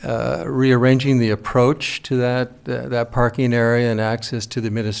rearranging the approach to that parking area and access to the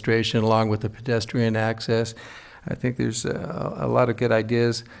administration, along with the pedestrian access. I think there's a lot of good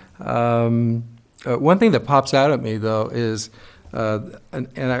ideas. One thing that pops out at me, though, is,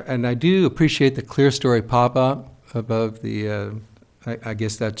 and I do appreciate the clear story pop-up above the, I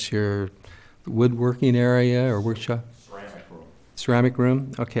guess that's your woodworking area or workshop? Ceramic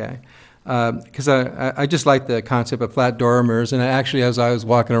room, okay. Because I just like the concept of flat dormers, and actually as I was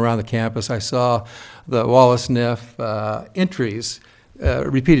walking around the campus, I saw the Wallace Neff entries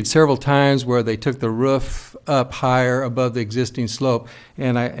repeated several times where they took the roof up higher above the existing slope,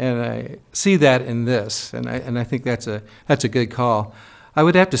 and I see that in this, and I think that's a good call. I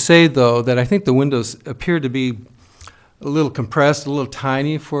would have to say, though, that I think the windows appear to be a little compressed, a little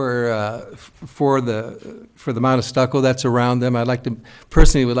tiny for the amount of stucco that's around them.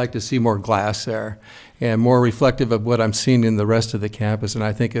 Personally would like to see more glass there and more reflective of what I'm seeing in the rest of the campus, and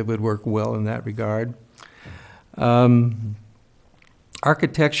I think it would work well in that regard.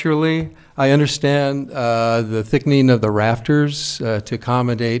 Architecturally, I understand the thickening of the rafters to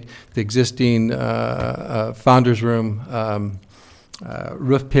accommodate the existing Founder's Room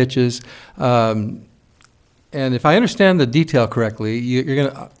roof pitches. And if I understand the detail correctly,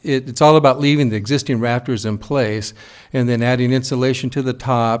 it's all about leaving the existing rafters in place and then adding insulation to the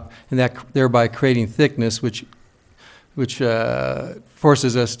top, and that thereby creating thickness, which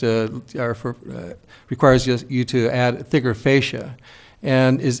forces us to, requires you to add thicker fascia.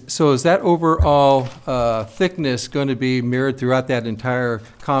 And is that overall thickness going to be mirrored throughout that entire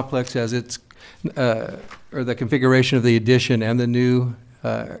complex as it's, or the configuration of the addition and the new,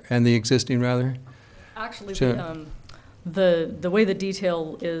 and the existing rather? Actually, So- the way the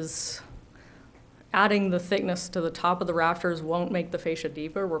detail is, adding the thickness to the top of the rafters won't make the fascia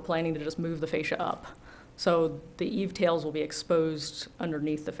deeper. We're planning to just move the fascia up. So the eave tails will be exposed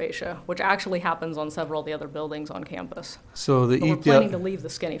underneath the fascia, which actually happens on several of the other buildings on campus. So the But we're eave planning to tail, leave the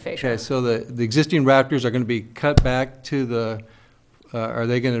skinny fascia. okay, so the existing rafters are going to be cut back to the, are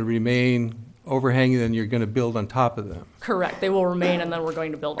they going to remain overhanging and you're going to build on top of them? Correct. They will remain, and then we're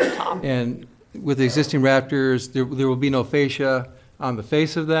going to build on top. And with the existing rafters, there will be no fascia on the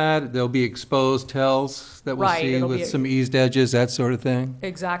face of that? There'll be exposed tails that we'll Right, see it'll with be- some eased edges, that sort of thing?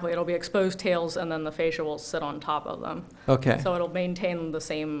 Exactly. It'll be exposed tails, and then the fascia will sit on top of them. Okay. So it'll maintain the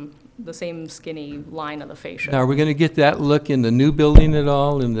same skinny line of the fascia. Now, are we going to get that look in the new building at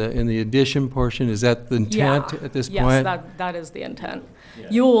all, in the addition portion? Is that the intent at this point? Yes, that is the intent.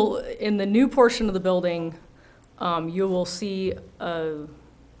 You will, in the new portion of the building, you will see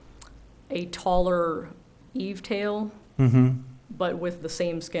a taller eave tail, but with the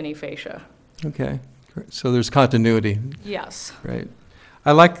same skinny fascia. Okay, great. So there's continuity, Yes. right?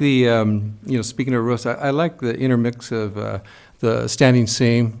 I like the, speaking of roofs, I like the intermix of the standing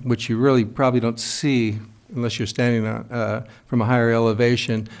seam, which you really probably don't see unless you're standing on, from a higher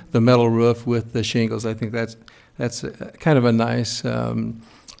elevation, the metal roof with the shingles. I think that's kind of a nice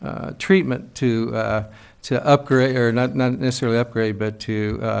treatment to upgrade, or not necessarily upgrade, but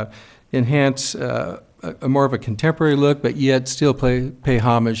to enhance a more of a contemporary look, but yet still pay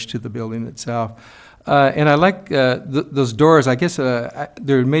homage to the building itself. And I like those doors. I guess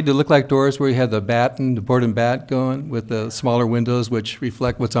they're made to look like doors where you have the board and bat going with the smaller windows which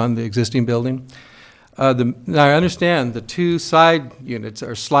reflect what's on the existing building. Now I understand the two side units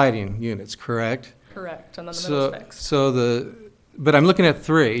are sliding units, correct? Correct, and then the middle's fixed. So but I'm looking at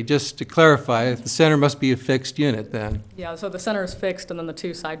 3, just to clarify, the center must be a fixed unit then. Yeah, so the center is fixed, and then the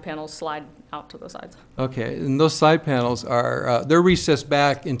 2 side panels slide out to the sides. Okay, and those side panels are, they're recessed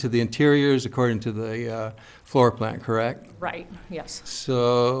back into the interiors according to the floor plan, correct? Right, yes.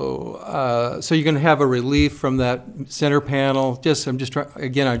 So, so you're going to have a relief from that center panel. I'm just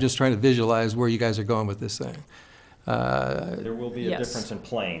trying to visualize where you guys are going with this thing. There will be a Yes. difference in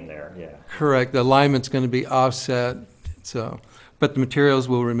plane there, yeah. Correct. The alignment's going to be offset. So, but the materials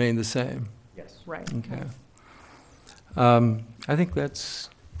will remain the same. Yes. Right. Okay. I think that's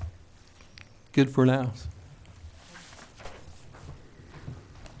good for now.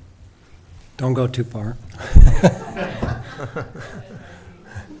 Don't go too far.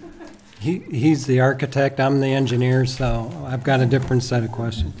 He's the architect, I'm the engineer, so I've got a different set of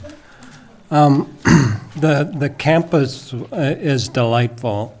questions. The campus is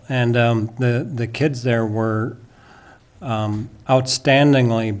delightful, and the kids there were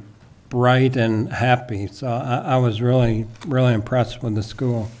outstandingly bright and happy, so I was really, really impressed with the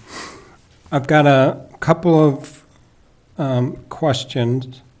school. I've got a couple of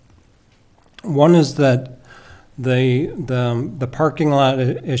questions. One is that the parking lot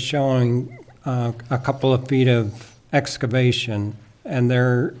is showing a couple of feet of excavation, and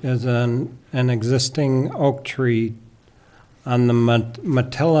there is an existing oak tree on the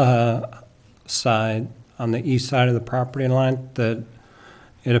Matilla side, on the east side of the property line, that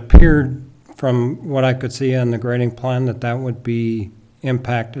it appeared from what I could see on the grading plan that would be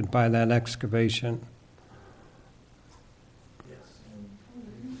impacted by that excavation.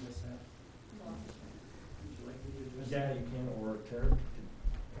 Yeah, you can, or Terry,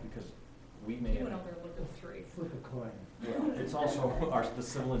 because we may have. out there and looked at 3. Flip a coin. Well, it's also, the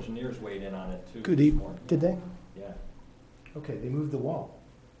civil engineers weighed in on it too. Good this evening. morning. Did they? Yeah. Okay, they moved the wall.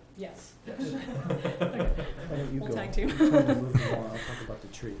 Yes. Yes. Why don't you We'll go? tag team. Tell them to move the wall. I'll talk about the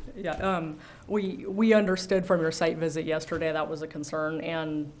tree. Yeah, we understood from your site visit yesterday that was a concern,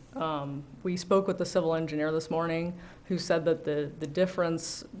 and we spoke with the civil engineer this morning, who said that the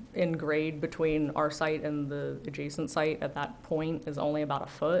difference in grade between our site and the adjacent site at that point is only about a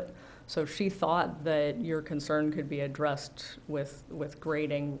foot. So she thought that your concern could be addressed with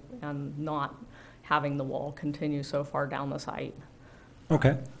grading and not having the wall continue so far down the site.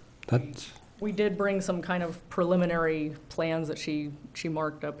 Okay, that's, We did bring some kind of preliminary plans that she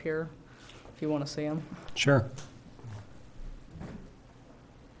marked up here, if you want to see them. sure.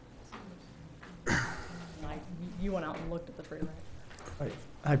 You went out and looked at the tree, right?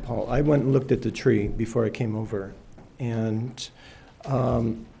 Hi, Paul. I went and looked at the tree before I came over, and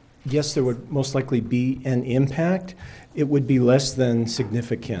yes, there would most likely be an impact. It would be less than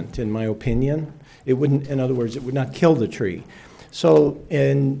significant, in my opinion. It wouldn't, in other words, it would not kill the tree. So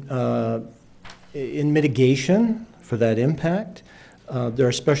in mitigation for that impact, there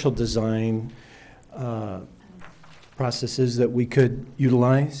are special design processes that we could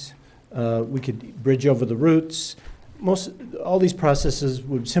utilize. We could bridge over the roots. All these processes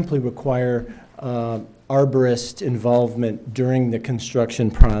would simply require arborist involvement during the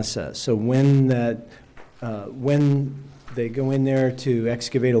construction process. So when they go in there to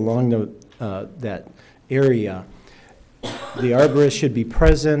excavate along that area, the arborist should be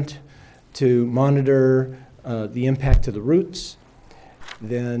present to monitor the impact to the roots,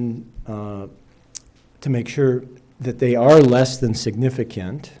 then to make sure that they are less than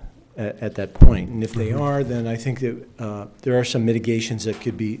significant at that point. And if they are, then I think that there are some mitigations that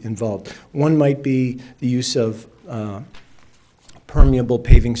could be involved. One might be the use of permeable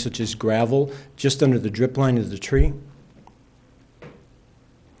paving such as gravel just under the drip line of the tree.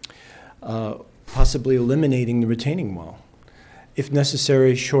 Possibly eliminating the retaining wall. If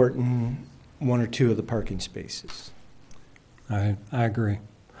necessary, shorten 1 or 2 of the parking spaces. I agree.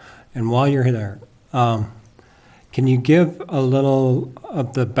 And while you're there, can you give a little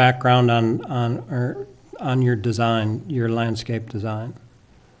of the background on your design, your landscape design?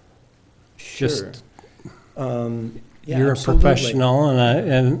 Sure. Just, Yeah, you're absolutely. a professional,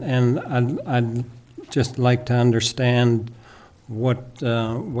 and I'd just like to understand what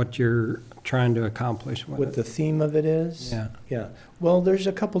you're trying to accomplish with What it. the theme of it is? Yeah. Yeah. Well, there's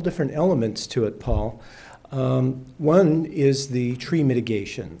a couple different elements to it, Paul. One is the tree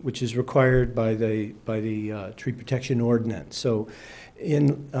mitigation, which is required by the tree protection ordinance. So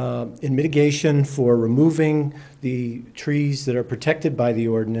in mitigation for removing the trees that are protected by the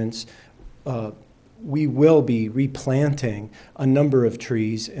ordinance, we will be replanting a number of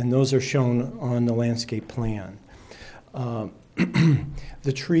trees, and those are shown on the landscape plan.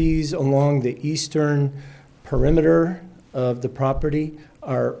 The trees along the eastern perimeter of the property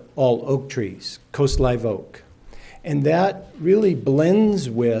are all oak trees, coast live oak. And that really blends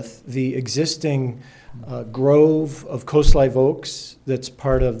with the existing grove of coast live oaks that's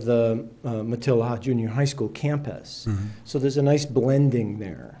part of the Matilla Junior High School campus. So there's a nice blending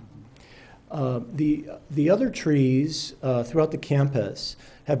there. The other trees throughout the campus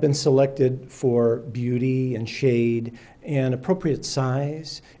have been selected for beauty and shade and appropriate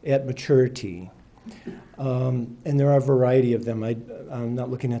size at maturity. And there are a variety of them. I'm not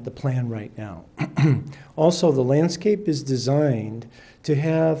looking at the plan right now. Also, the landscape is designed to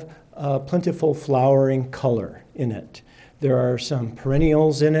have plentiful flowering color in it. There are some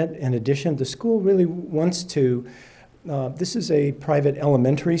perennials in it. In addition, the school really wants to, this is a private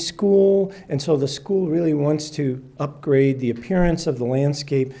elementary school, and so the school really wants to upgrade the appearance of the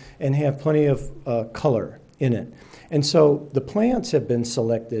landscape and have plenty of color in it. And so the plants have been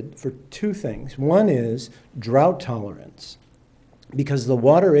selected for two things. One is drought tolerance, because the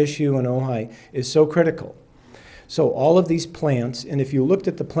water issue in Ojai is so critical. So all of these plants, and if you looked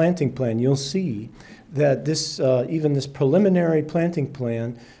at the planting plan, you'll see that this, even this preliminary planting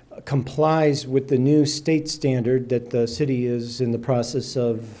plan complies with the new state standard that the city is in the process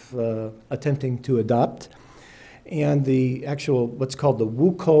of attempting to adopt. And the actual, what's called the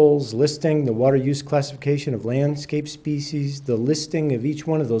WUCOLS listing, the water use classification of landscape species, the listing of each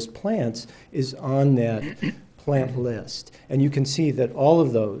one of those plants is on that plant list. And you can see that all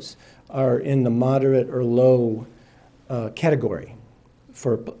of those are in the moderate or low category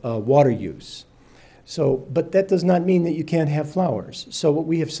for water use. So, but that does not mean that you can't have flowers. So what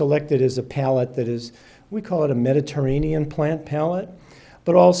we have selected is a palette that is, we call it a Mediterranean plant palette,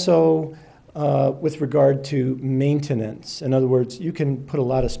 but also with regard to maintenance. In other words, you can put a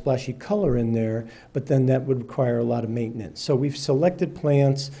lot of splashy color in there, but then that would require a lot of maintenance. So we've selected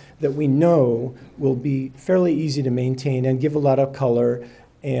plants that we know will be fairly easy to maintain and give a lot of color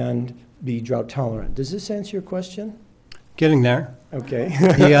and be drought tolerant. Does this answer your question? Getting there. Okay.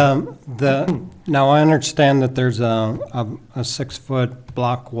 Now I understand that there's a 6-foot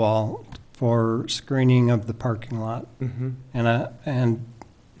block wall for screening of the parking lot, and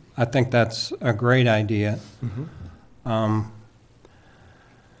I think that's a great idea. As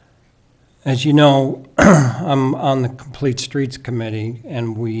you know, I'm on the Complete Streets Committee,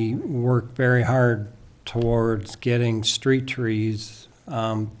 and we work very hard towards getting street trees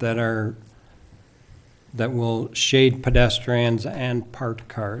that will shade pedestrians and parked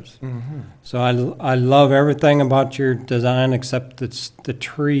cars. So I love everything about your design, except that the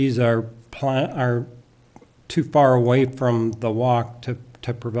trees are too far away from the walk to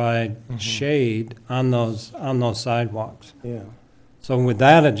provide shade on those sidewalks. Yeah. So with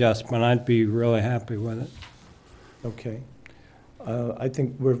that adjustment, I'd be really happy with it. Okay. I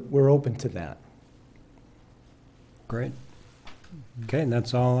think we're open to that. Great. Okay,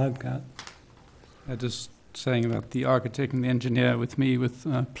 that's all I've got. Just saying about the architect and the engineer with me with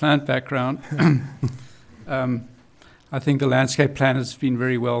plant background. I think the landscape plan has been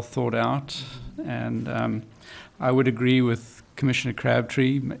very well thought out, and I would agree with Commissioner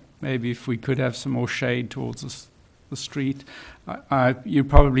Crabtree. Maybe if we could have some more shade towards the street. You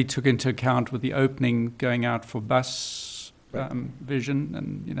probably took into account with the opening going out for bus vision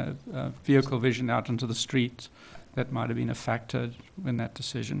and vehicle vision out into the street. That might have been a factor in that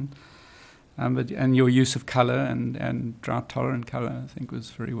decision. And your use of color and drought-tolerant color, I think,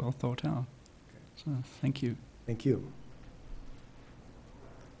 was very well thought out. So, thank you. Thank you.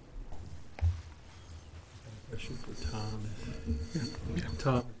 Question for Tom.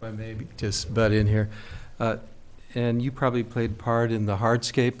 Tom, if I may just butt in here. And you probably played part in the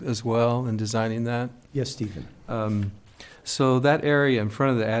hardscape as well in designing that? Yes, Stephen. So that area in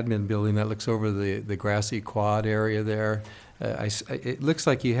front of the admin building that looks over the grassy quad area there, it looks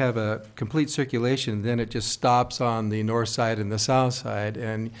like you have a complete circulation, then it just stops on the north side and the south side,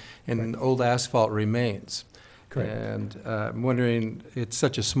 and old asphalt remains. Correct. And I'm wondering, it's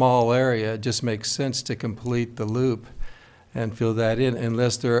such a small area, it just makes sense to complete the loop and fill that in,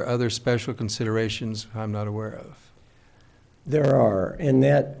 unless there are other special considerations I'm not aware of. There are, and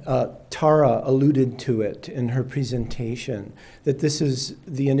that Tara alluded to it in her presentation, that this is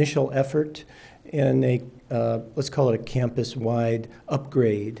the initial effort in a, let's call it a campus-wide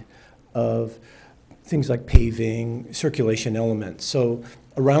upgrade of things like paving, circulation elements. So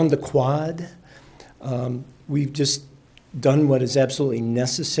around the quad, we've just done what is absolutely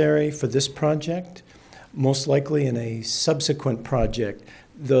necessary for this project. Most likely in a subsequent project,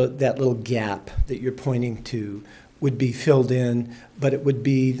 that little gap that you're pointing to would be filled in, but it would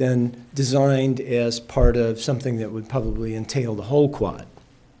be then designed as part of something that would probably entail the whole quad.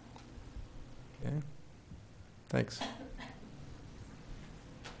 Okay. Thanks.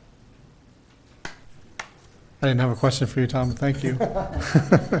 I didn't have a question for you, Tom. Thank you.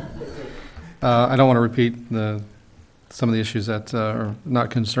 I don't want to repeat some of the issues that are not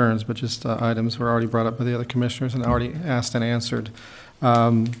concerns, but just items were already brought up by the other commissioners and already asked and answered.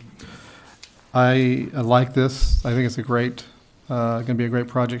 I like this. I think it's going to be a great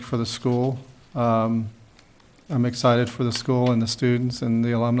project for the school. I'm excited for the school and the students and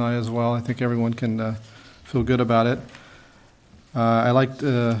the alumni as well. I think everyone can feel good about it.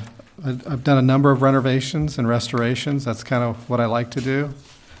 I've done a number of renovations and restorations. That's kind of what I like to do.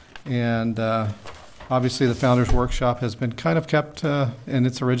 And obviously the Founders Workshop has been kind of kept in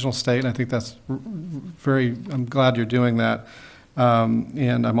its original state. And I think that's I'm glad you're doing that.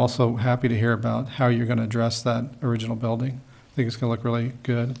 And I'm also happy to hear about how you're going to address that original building. I think it's going to look really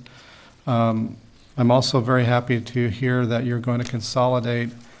good. I'm also very happy to hear that you're going to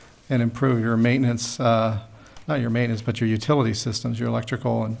consolidate and improve your maintenance, not your maintenance, but your utility systems, your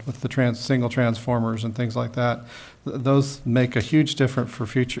electrical, and with the single transformers and things like that. Those make a huge difference for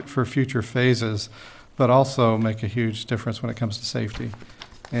future phases, but also make a huge difference when it comes to safety.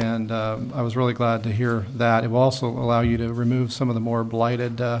 And I was really glad to hear that. It will also allow you to remove some of the more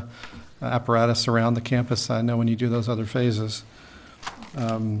blighted apparatus around the campus, I know, when you do those other phases.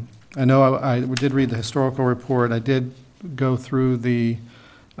 I know I did read the historical report. I did go through the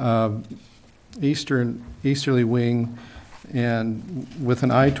easterly wing, and with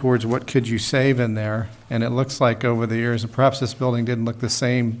an eye towards what could you save in there. And it looks like over the years, and perhaps this building didn't look the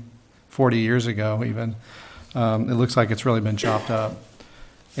same 40 years ago even, it looks like it's really been chopped up.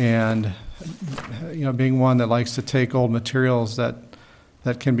 And, you know, being one that likes to take old materials that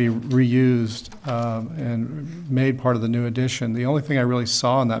can be reused and made part of the new addition, the only thing I really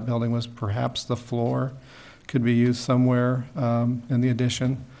saw in that building was perhaps the floor could be used somewhere in the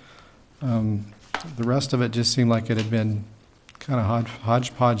addition. The rest of it just seemed like it had been kind of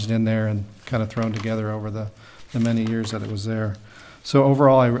hodgepodged in there and kind of thrown together over the many years that it was there. So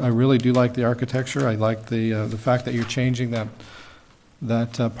overall, I really do like the architecture. I like the fact that you're changing that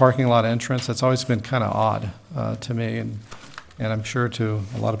parking lot entrance. That's always been kind of odd to me, and I'm sure to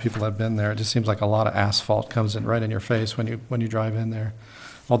a lot of people that have been there. It just seems like a lot of asphalt comes in right in your face when you drive in there.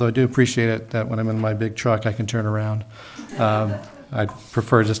 Although I do appreciate it that when I'm in my big truck, I can turn around. I'd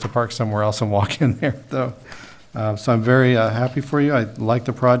prefer just to park somewhere else and walk in there, though. So I'm very happy for you. I like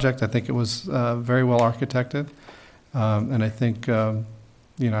the project. I think it was very well architected, and I think I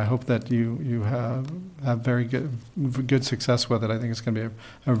hope that you have very good success with it. I think it's going to be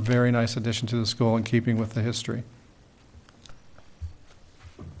a very nice addition to the school in keeping with the history.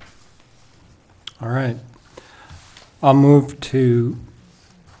 All right. I'll move to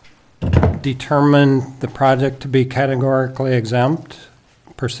determine the project to be categorically exempt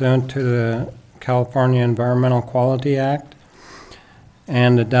pursuant to the California Environmental Quality Act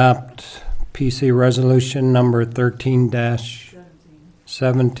and adopt PC Resolution number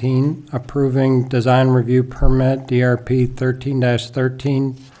 13-17 approving design review permit DRP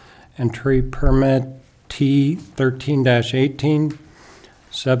 13-13 and tree permit T 13-18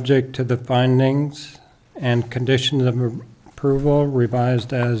 subject to the findings and conditions of approval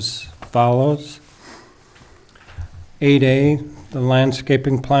revised as follows. 8A, the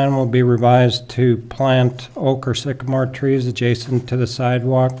landscaping plan will be revised to plant oak or sycamore trees adjacent to the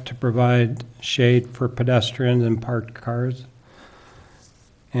sidewalk to provide shade for pedestrians and parked cars.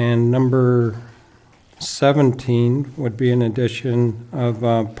 And number 17 would be an addition of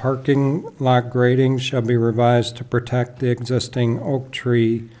parking lot grading shall be revised to protect the existing oak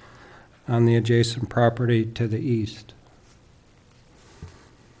tree on the adjacent property to the east.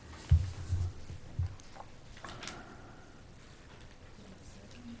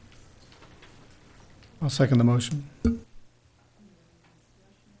 I'll second the motion.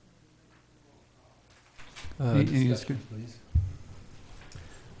 Any discussion, please.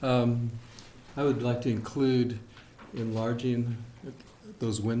 I would like to include enlarging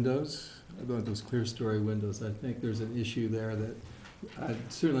those windows, those clear story windows. I think there's an issue there that I'd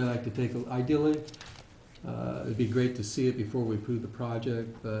certainly like to take. Ideally, it'd be great to see it before we approve the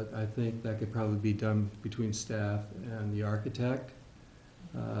project, but I think that could probably be done between staff and the architect.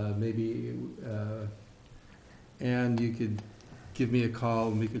 And you could give me a call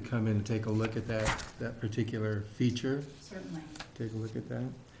and we could come in and take a look at that particular feature. Certainly. Take a look at that.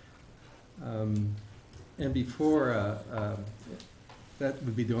 And before, that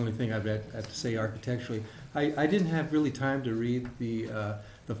would be the only thing I'd have to say architecturally. I didn't have really time to read the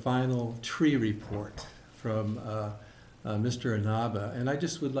final tree report from Mr. Inaba, and I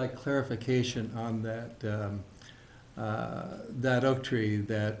just would like clarification on that oak tree,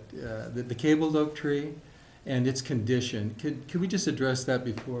 the cabled oak tree, and its condition. Could we just address that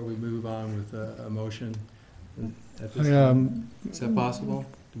before we move on with a motion? at this time? Is that possible?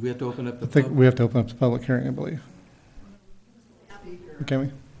 Do we have to open up the I think public? we have to open up the public hearing, I believe.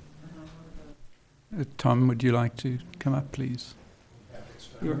 Can we? Tom, would you like to come up, please?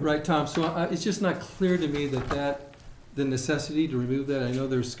 You're right, Tom. So it's just not clear to me the necessity to remove that. I know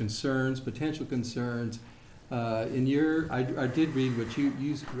there's concerns, potential concerns. I did read what you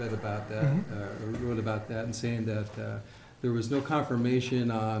read about that, or wrote about that, and saying that there was no confirmation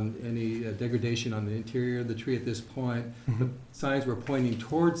on any degradation on the interior of the tree at this point. The signs were pointing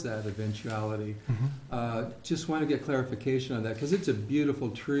towards that eventuality. Just want to get clarification on that, because it's a beautiful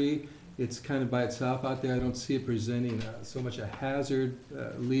tree. It's kind of by itself out there. I don't see it presenting so much a hazard,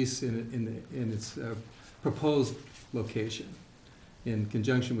 at least in its proposed location, in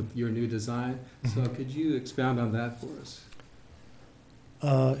conjunction with your new design. So could you expound on that for us?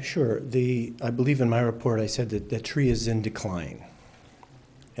 Sure. I believe in my report I said that the tree is in decline.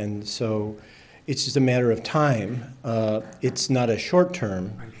 And so it's just a matter of time. It's not a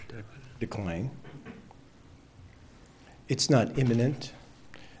short-term decline. It's not imminent,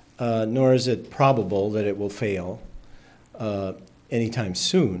 nor is it probable that it will fail anytime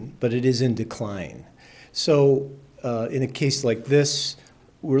soon, but it is in decline. So in a case like this,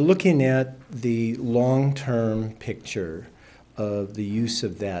 we're looking at the long-term picture of the use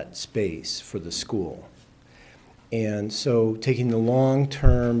of that space for the school. And so taking the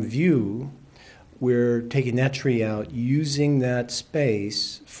long-term view, we're taking that tree out, using that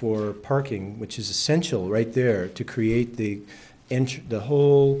space for parking, which is essential right there to create the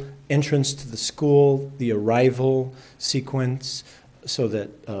whole entrance to the school, the arrival sequence, so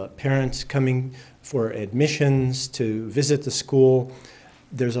that parents coming for admissions to visit the school,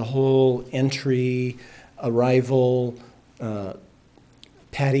 there's a whole entry, arrival,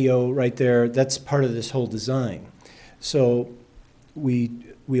 patio right there. That's part of this whole design. So we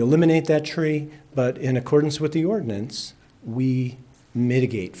eliminate that tree, but in accordance with the ordinance, we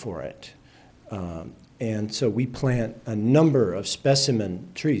mitigate for it. And so we plant a number of specimen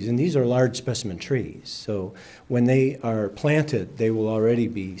trees, and these are large specimen trees. So when they are planted, they will already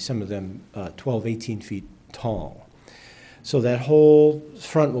be, some of them, 12, 18 feet tall. So that whole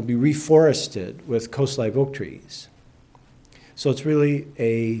front will be reforested with coast live oak trees. So it's really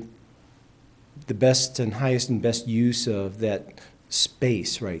the best and highest and best use of that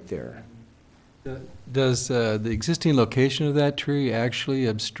space right there. Does the existing location of that tree actually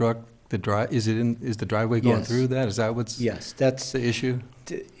obstruct the drive? Is the driveway going Yes. through that? Is that what's that's the issue?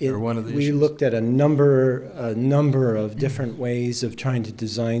 Or one of the we issues? looked at a number of different ways of trying to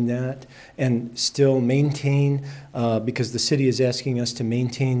design that and still maintain, because the city is asking us to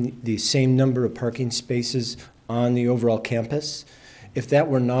maintain the same number of parking spaces on the overall campus. If that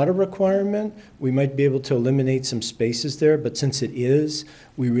were not a requirement, we might be able to eliminate some spaces there, but since it is,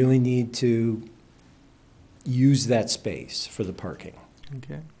 we really need to use that space for the parking.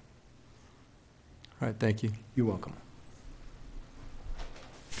 Okay. All right, thank you. You're welcome.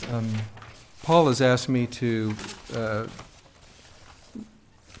 Paul has asked me to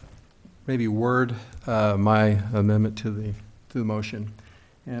maybe word my amendment to the motion.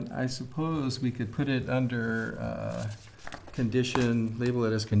 And I suppose we could put it under condition, label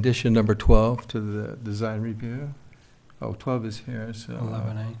it as condition number 12 to the design review. Oh, 12 is here, so.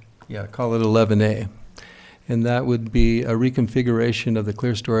 11A. Yeah, call it 11A. And that would be a reconfiguration of the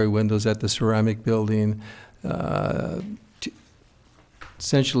clear story windows at the ceramic building,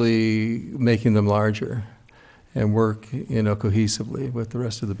 essentially making them larger and work, cohesively with the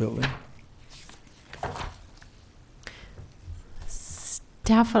rest of the building.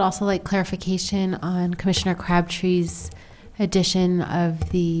 Staff would also like clarification on Commissioner Crabtree's addition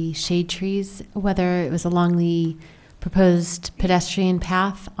of the shade trees, whether it was along the proposed pedestrian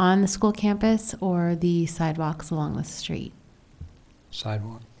path on the school campus or the sidewalks along the street.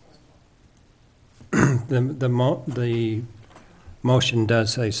 Sidewalk. The motion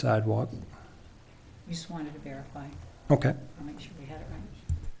does say sidewalk. We just wanted to verify. Okay. I'll make sure we had it right.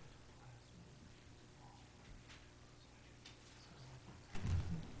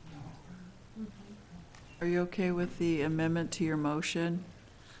 Are you okay with the amendment to your motion,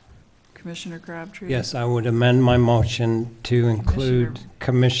 Commissioner Crabtree? Yes, I would amend my motion to include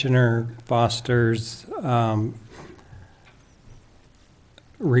Commissioner Foster's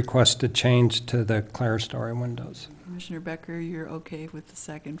requested change to the clerestory windows. Commissioner Becker, you're okay with the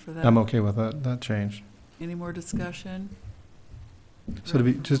second for that? I'm okay with that change. Any more discussion? So to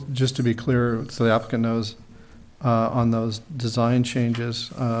be, just to be clear, so the applicant knows, on those design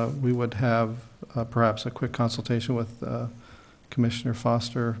changes, we would have perhaps a quick consultation with Commissioner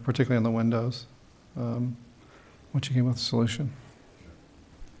Foster, particularly on the windows, once you came with a solution.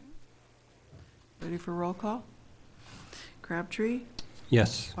 Ready for roll call? Crabtree,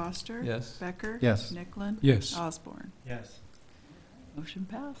 Yes. Foster. Yes. Becker. Yes. Nicklin. Yes. Osborne. Yes. Motion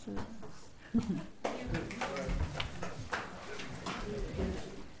passes.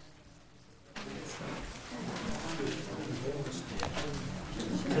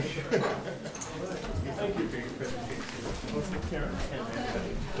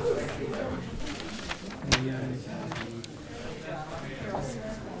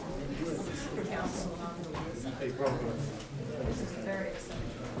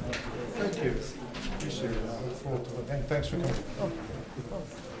 Thank you. Appreciate it. I look forward to it. And thanks for coming.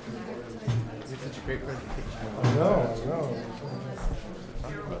 Such a great presentation. I know.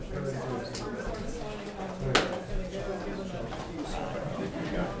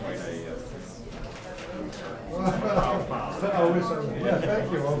 Yeah,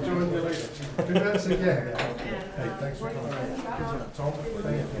 thank you. I'll join you later. Congrats again. Hey, thanks for coming. Good job, Tom.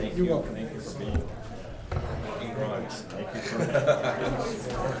 Thank you. You're welcome. Thank you for being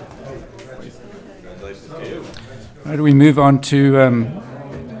Right, we move on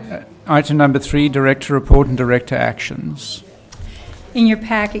to item number 3, Director Report and Director Actions. In your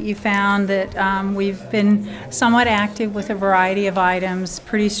packet, you found that we've been somewhat active with a variety of items,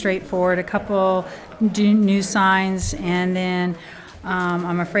 pretty straightforward, a couple new signs, and then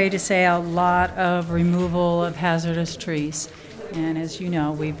I'm afraid to say a lot of removal of hazardous trees. And as you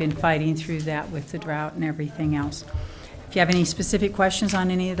know, we've been fighting through that with the drought and everything else. If you have any specific questions on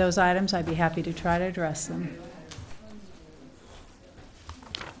any of those items, I'd be happy to try to address them.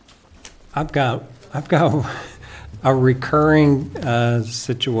 I've got a recurring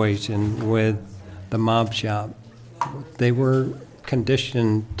situation with the mob shop. They were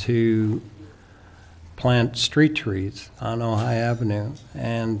conditioned to plant street trees on Ojai Avenue,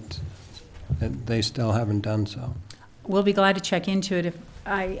 and they still haven't done so. We'll be glad to check into it. If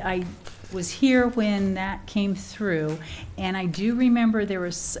I was here when that came through, and I do remember there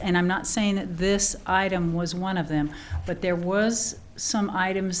was, and I'm not saying that this item was one of them, but there was some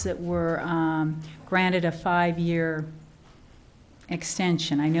items that were granted a 5-year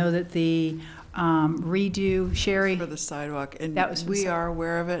extension. I know that the redo, Sherry, For the sidewalk, and That was for the we sidewalk. are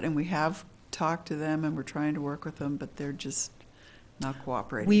aware of it, and we have talked to them, and we're trying to work with them, but they're just not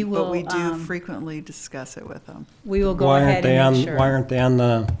cooperating. We But we will, do frequently discuss it with them. we will go ahead and make sure. Why aren't they on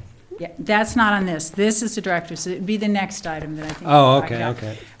the? Yeah, that's not on this. This is the director, so it'd be the next item that I think. Oh, we'll talk okay, about.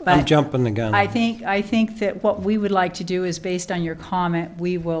 okay. But I'm jumping the gun. I think that what we would like to do is, based on your comment,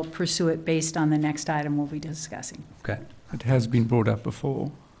 we will pursue it based on the next item we'll be discussing. Okay. It has been brought up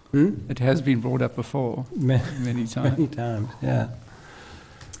before. Hmm? It has been brought up before many times. Many times, yeah.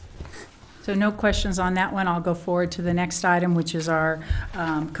 So no questions on that one. I'll go forward to the next item, which is our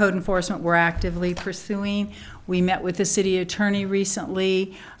code enforcement we're actively pursuing. We met with the city attorney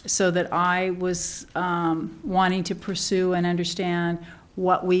recently so that I was wanting to pursue and understand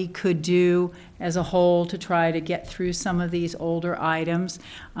what we could do as a whole to try to get through some of these older items.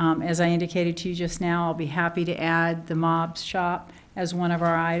 As I indicated to you just now, I'll be happy to add the mob shop as one of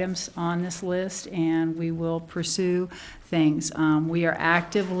our items on this list, and we will pursue things. We are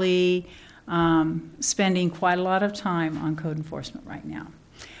actively spending quite a lot of time on code enforcement right now.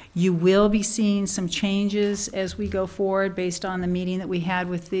 You will be seeing some changes as we go forward based on the meeting that we had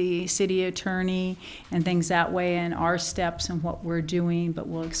with the city attorney and things that way, and our steps and what we're doing, but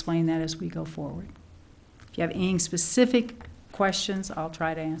we'll explain that as we go forward. If you have any specific questions, I'll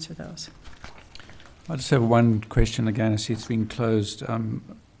try to answer those. I just have one question again. I see it's been closed.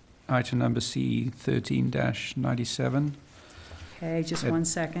 Item number C, 13-97. Okay, just 1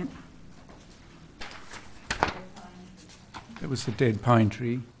 second. It was the dead pine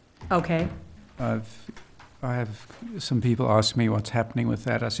tree. Okay. I have some people ask me what's happening with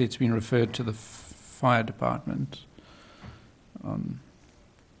that. I see it's been referred to the fire department.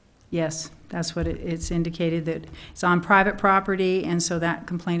 Yes, that's what it's indicated, that it's on private property, and so that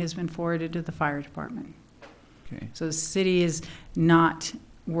complaint has been forwarded to the fire department. Okay. So the city is not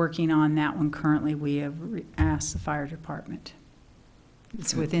working on that one currently. We have asked the fire department.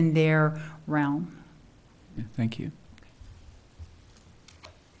 It's within their realm. Yeah, thank you.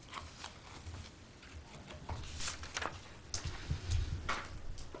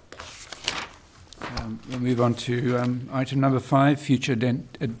 We'll move on to item number 5, future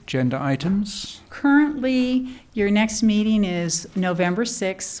agenda items. Currently, your next meeting is November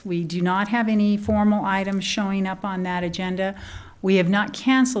 6th. We do not have any formal items showing up on that agenda. We have not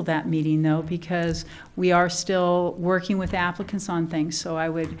canceled that meeting, though, because we are still working with applicants on things. So I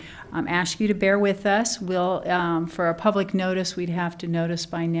would ask you to bear with us. We'll, for a public notice, we'd have to notice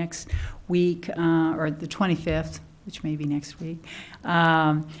by next week, or the 25th, which may be next week.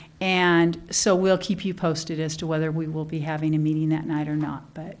 And so we'll keep you posted as to whether we will be having a meeting that night or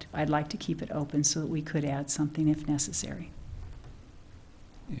not, but I'd like to keep it open so that we could add something if necessary.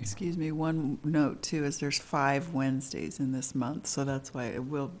 Excuse me, one note too is there's 5 Wednesdays in this month, so that's why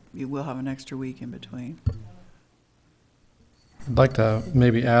you will have an extra week in between. I'd like to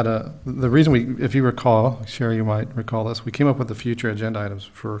maybe add the reason if you recall, Sherry, you might recall this, we came up with the future agenda items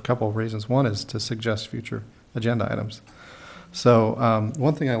for a couple of reasons. One is to suggest future agenda items. So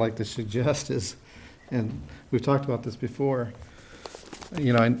one thing I like to suggest is, and we've talked about this before,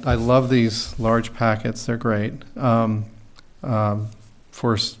 you know, I love these large packets. They're great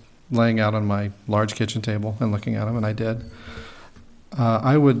for laying out on my large kitchen table and looking at them, and I did.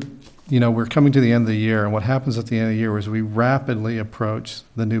 I would, you know, we're coming to the end of the year, and what happens at the end of the year is we rapidly approach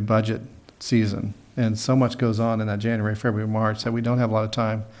the new budget season, and so much goes on in that January, February, March that we don't have a lot of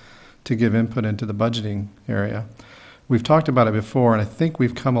time to give input into the budgeting area. We've talked about it before, and I think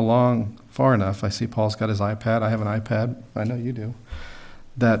we've come along far enough. I see Paul's got his iPad. I have an iPad. I know you do.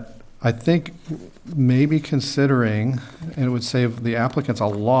 That I think maybe considering, and it would save the applicants a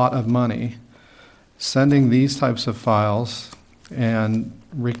lot of money, sending these types of files and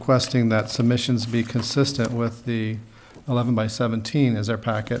requesting that submissions be consistent with the 11 by 17 as their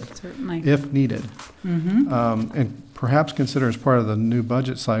packet, Certainly. if needed. Mm-hmm. And perhaps consider as part of the new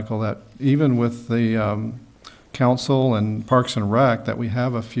budget cycle that even with the council and Parks and Rec, that we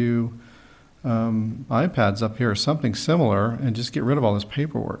have a few iPads up here or something similar, and just get rid of all this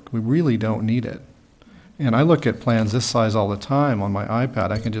paperwork. We really don't need it. And I look at plans this size all the time on my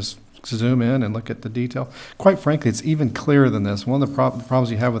iPad. I can just zoom in and look at the detail. Quite frankly, it's even clearer than this. One of the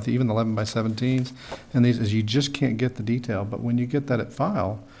problems you have with even the 11 by 17s and these is you just can't get the detail. But when you get that at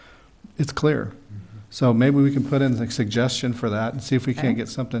file, it's clear. Mm-hmm. So maybe we can put in a suggestion for that and see if we can't get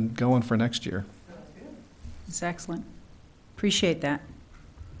something going for next year. It's excellent. Appreciate that.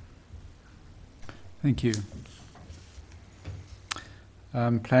 Thank you.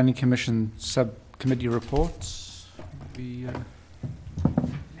 Planning Commission subcommittee reports.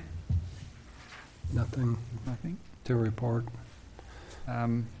 Nothing to report.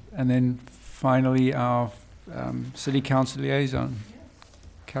 And then finally, our City Council liaison,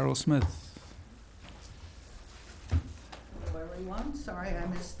 Carol Smith. Hello, everyone. Sorry I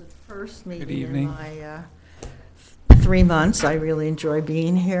missed the first meeting. Good evening. In my 3 months. I really enjoy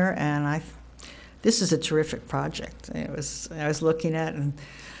being here, and this is a terrific project. I was looking at it and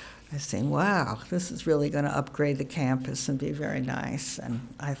I was saying, wow, this is really going to upgrade the campus and be very nice. And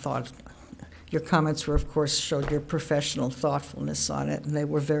I thought your comments were, of course, showed your professional thoughtfulness on it, and they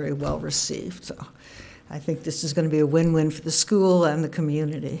were very well received. So I think this is going to be a win-win for the school and the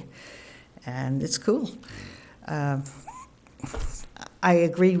community, and it's cool. I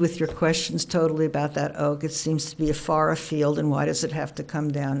agreed with your questions totally about that oak. It seems to be a far afield, and why does it have to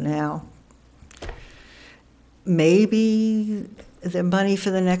come down now? Maybe the money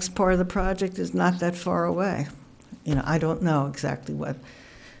for the next part of the project is not that far away. You know, I don't know exactly what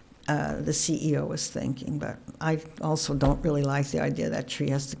the CEO was thinking, but I also don't really like the idea that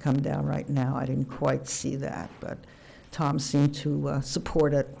tree has to come down right now. I didn't quite see that, but Tom seemed to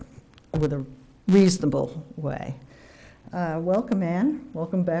support it with a reasonable way. Welcome, Ann.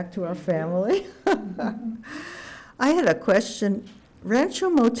 Welcome back to our family. I had a question. Rancho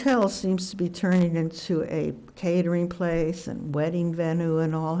Motel seems to be turning into a catering place and wedding venue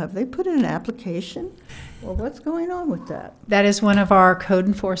and all. Have they put in an application? Well, what's going on with that? That is one of our code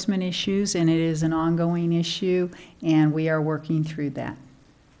enforcement issues, and it is an ongoing issue, and we are working through that.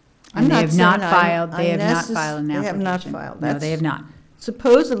 And they have not filed an application. They have not filed. No, they have not.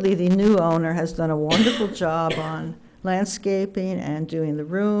 Supposedly, the new owner has done a wonderful job on landscaping and doing the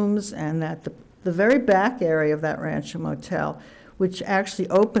rooms, and that the very back area of that Rancho Motel, which actually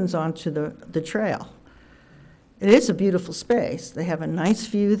opens onto the trail. It is a beautiful space. They have a nice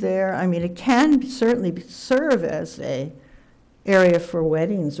view there. I mean, it can certainly serve as a area for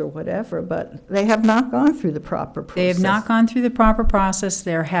weddings or whatever, but they have not gone through the proper process. They have not gone through the proper process.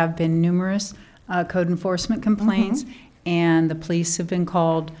 There have been numerous code enforcement complaints, and the police have been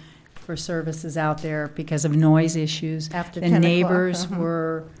called for services out there because of noise issues. After the 10 o'clock, neighbors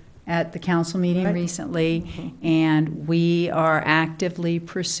were at the council meeting recently, and we are actively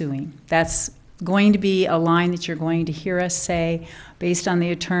pursuing. That's going to be a line that you're going to hear us say based on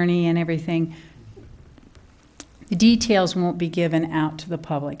the attorney and everything. The details won't be given out to the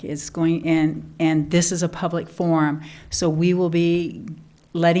public. It's going, and this is a public forum, so we will be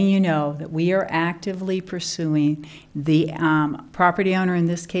letting you know that we are actively pursuing. The property owner in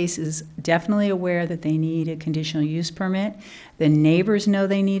this case is definitely aware that they need a conditional use permit. The neighbors know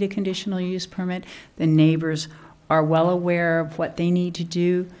they need a conditional use permit. The neighbors are well aware of what they need to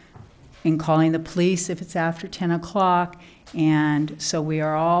do in calling the police if it's after 10 o'clock. And so we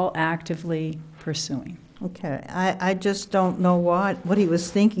are all actively pursuing. Okay, I just don't know what he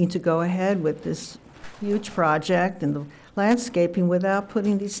was thinking to go ahead with this huge project and the landscaping without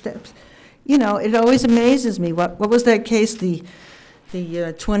putting these steps. You know, it always amazes me. What was that case, the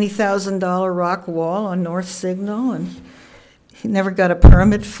 $20,000 rock wall on North Signal, and he never got a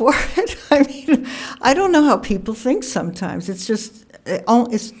permit for it? I mean, I don't know how people think sometimes. It's just,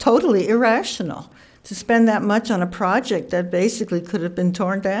 it's totally irrational to spend that much on a project that basically could have been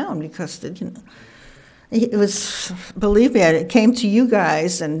torn down because, you know, it was, believe me, it came to you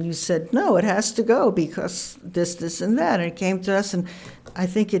guys and you said, no, it has to go because this, and that. And it came to us, and I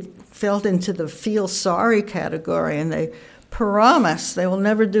think it fell into the feel sorry category, and they promise they will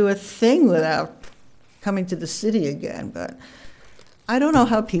never do a thing without coming to the city again. But I don't know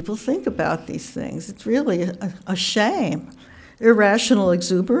how people think about these things. It's really a shame. Irrational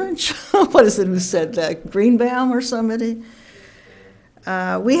exuberance. What is it, who said that? Greenbaum or somebody?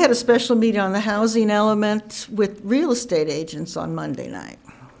 We had a special meeting on the housing element with real estate agents on Monday night,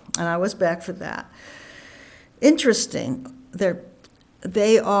 and I was back for that. Interesting.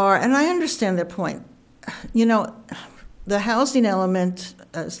 They are, and I understand their point. You know, the housing element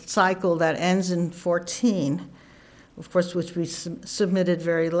cycle that ends in 14, of course, which we submitted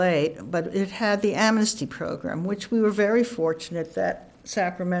very late, but it had the amnesty program, which we were very fortunate that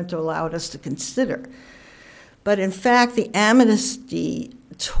Sacramento allowed us to consider. But in fact, the amnesty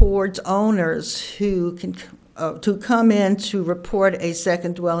towards owners who can to come in to report a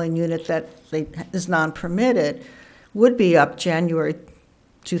second dwelling unit that is non-permitted would be up January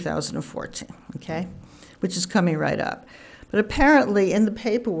 2014, okay, which is coming right up. But apparently, in the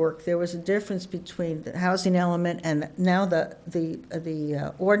paperwork, there was a difference between the housing element and now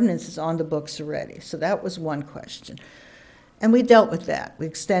the ordinance is on the books already. So that was one question. And we dealt with that. We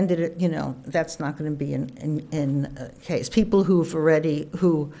extended it, you know, that's not going to be in case. People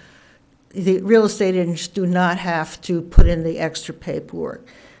the real estate agents do not have to put in the extra paperwork.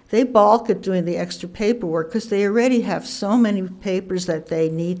 They balk at doing the extra paperwork because they already have so many papers that they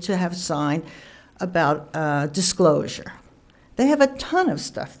need to have signed about disclosure. They have a ton of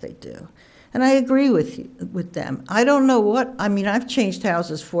stuff they do. And I agree with them. I don't know I've changed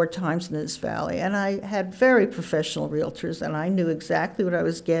houses 4 times in this valley, and I had very professional realtors, and I knew exactly what I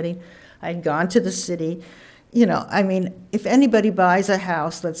was getting. I had gone to the city. You know, I mean, if anybody buys a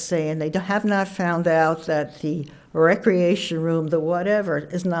house, let's say, and they have not found out that the recreation room, the whatever,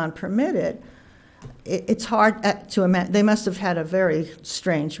 is non-permitted, it's hard to imagine. They must have had a very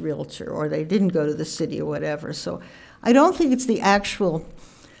strange realtor, or they didn't go to the city or whatever. So I don't think it's the actual...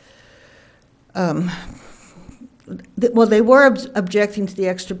 they were objecting to the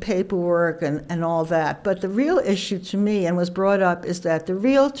extra paperwork and all that, but the real issue to me, and was brought up, is that the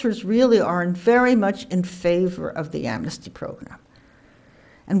realtors really are very much in favor of the amnesty program.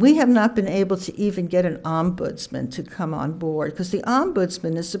 And we have not been able to even get an ombudsman to come on board, because the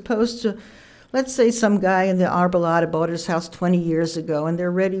ombudsman is supposed to, let's say some guy in the Arbolada bought his house 20 years ago, and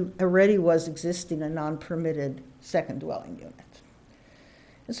there already was existing a non-permitted second dwelling unit.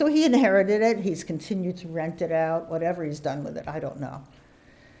 And so he inherited it, he's continued to rent it out, whatever he's done with it, I don't know.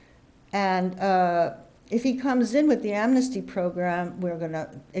 And if he comes in with the amnesty program, we're going to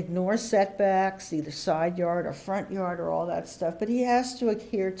ignore setbacks, either side yard or front yard or all that stuff, but he has to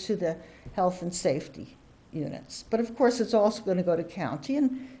adhere to the health and safety units. But of course, it's also going to go to county,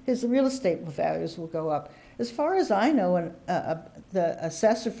 and his real estate values will go up. As far as I know, when the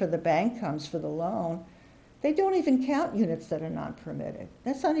assessor for the bank comes for the loan, they don't even count units that are not permitted.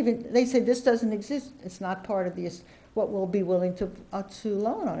 That's not even, they say this doesn't exist. It's not part of what we'll be willing to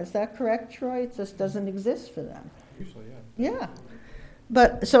loan on. Is that correct, Troy? It just doesn't exist for them. Usually, yeah. Yeah.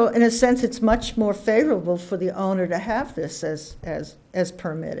 But so in a sense, it's much more favorable for the owner to have this as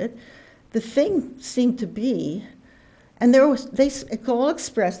permitted. The thing seemed to be, and they all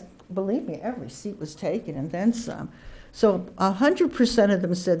expressed, believe me, every seat was taken and then some. So 100% of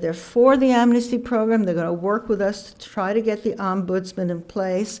them said they're for the amnesty program. They're going to work with us to try to get the ombudsman in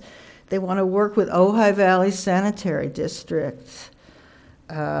place. They want to work with Ojai Valley Sanitary District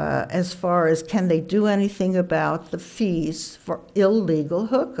as far as can they do anything about the fees for illegal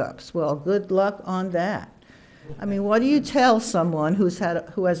hookups. Well, good luck on that. I mean, what do you tell someone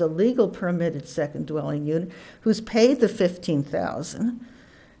who has a legal permitted second dwelling unit, who's paid the $15,000,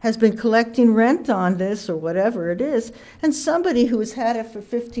 has been collecting rent on this or whatever it is, and somebody who has had it for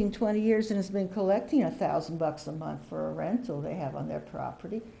 15, 20 years and has been collecting $1,000 a month for a rental they have on their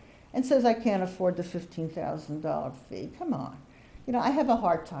property, and says, I can't afford the $15,000 fee. Come on. You know, I have a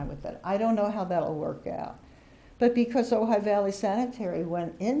hard time with that. I don't know how that'll work out. But because Ojai Valley Sanitary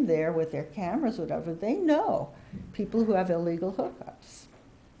went in there with their cameras, whatever, they know people who have illegal hookups.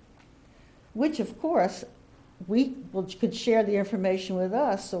 Which, of course, could share the information with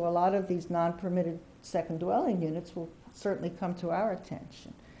us, so a lot of these non-permitted second dwelling units will certainly come to our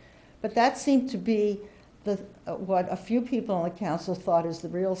attention. But that seemed to be what a few people on the council thought is the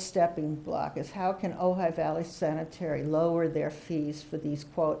real stepping block, is how can Ojai Valley Sanitary lower their fees for these,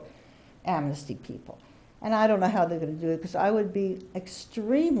 quote, amnesty people. And I don't know how they're going to do it, because I would be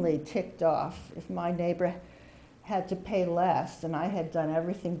extremely ticked off if my neighbor had to pay less and I had done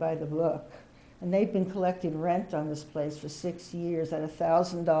everything by the book. And they've been collecting rent on this place for 6 years at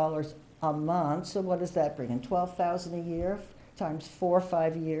 $1,000 a month. So what does that bring in? $12,000 a year times 4 or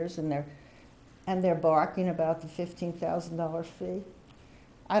 5 years, and they're barking about the $15,000 fee.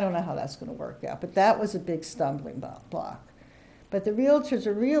 I don't know how that's going to work out, but that was a big stumbling block. But the realtors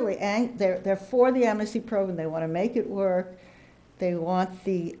are really they're for the amnesty program. They want to make it work. They want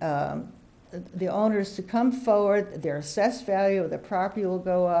the owners to come forward. Their assessed value of their property will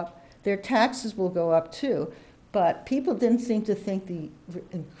go up. Their taxes will go up too. But people didn't seem to think the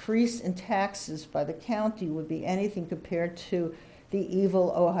increase in taxes by the county would be anything compared to the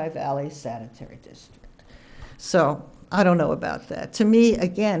evil Ojai Valley Sanitary District. So I don't know about that. To me,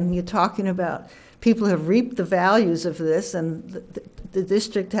 again, you're talking about people have reaped the values of this, and the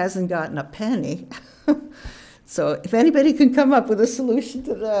district hasn't gotten a penny. So if anybody can come up with a solution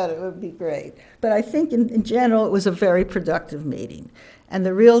to that, it would be great. But I think in general, it was a very productive meeting. And the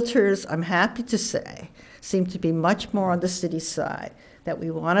realtors, I'm happy to say, seem to be much more on the city side, that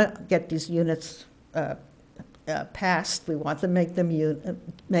we want to get these units passed. We want to make them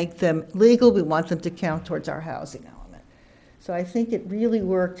legal. We want them to count towards our housing element. So I think it really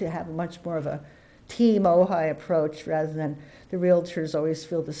worked to have much more of a team Ojai approach rather than the realtors always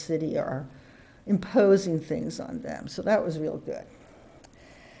feel the city are imposing things on them. So that was real good.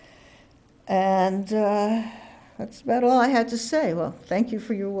 And that's about all I had to say. Well, thank you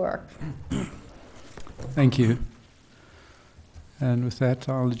for your work. Thank you. And with that,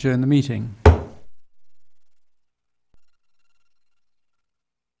 I'll adjourn the meeting.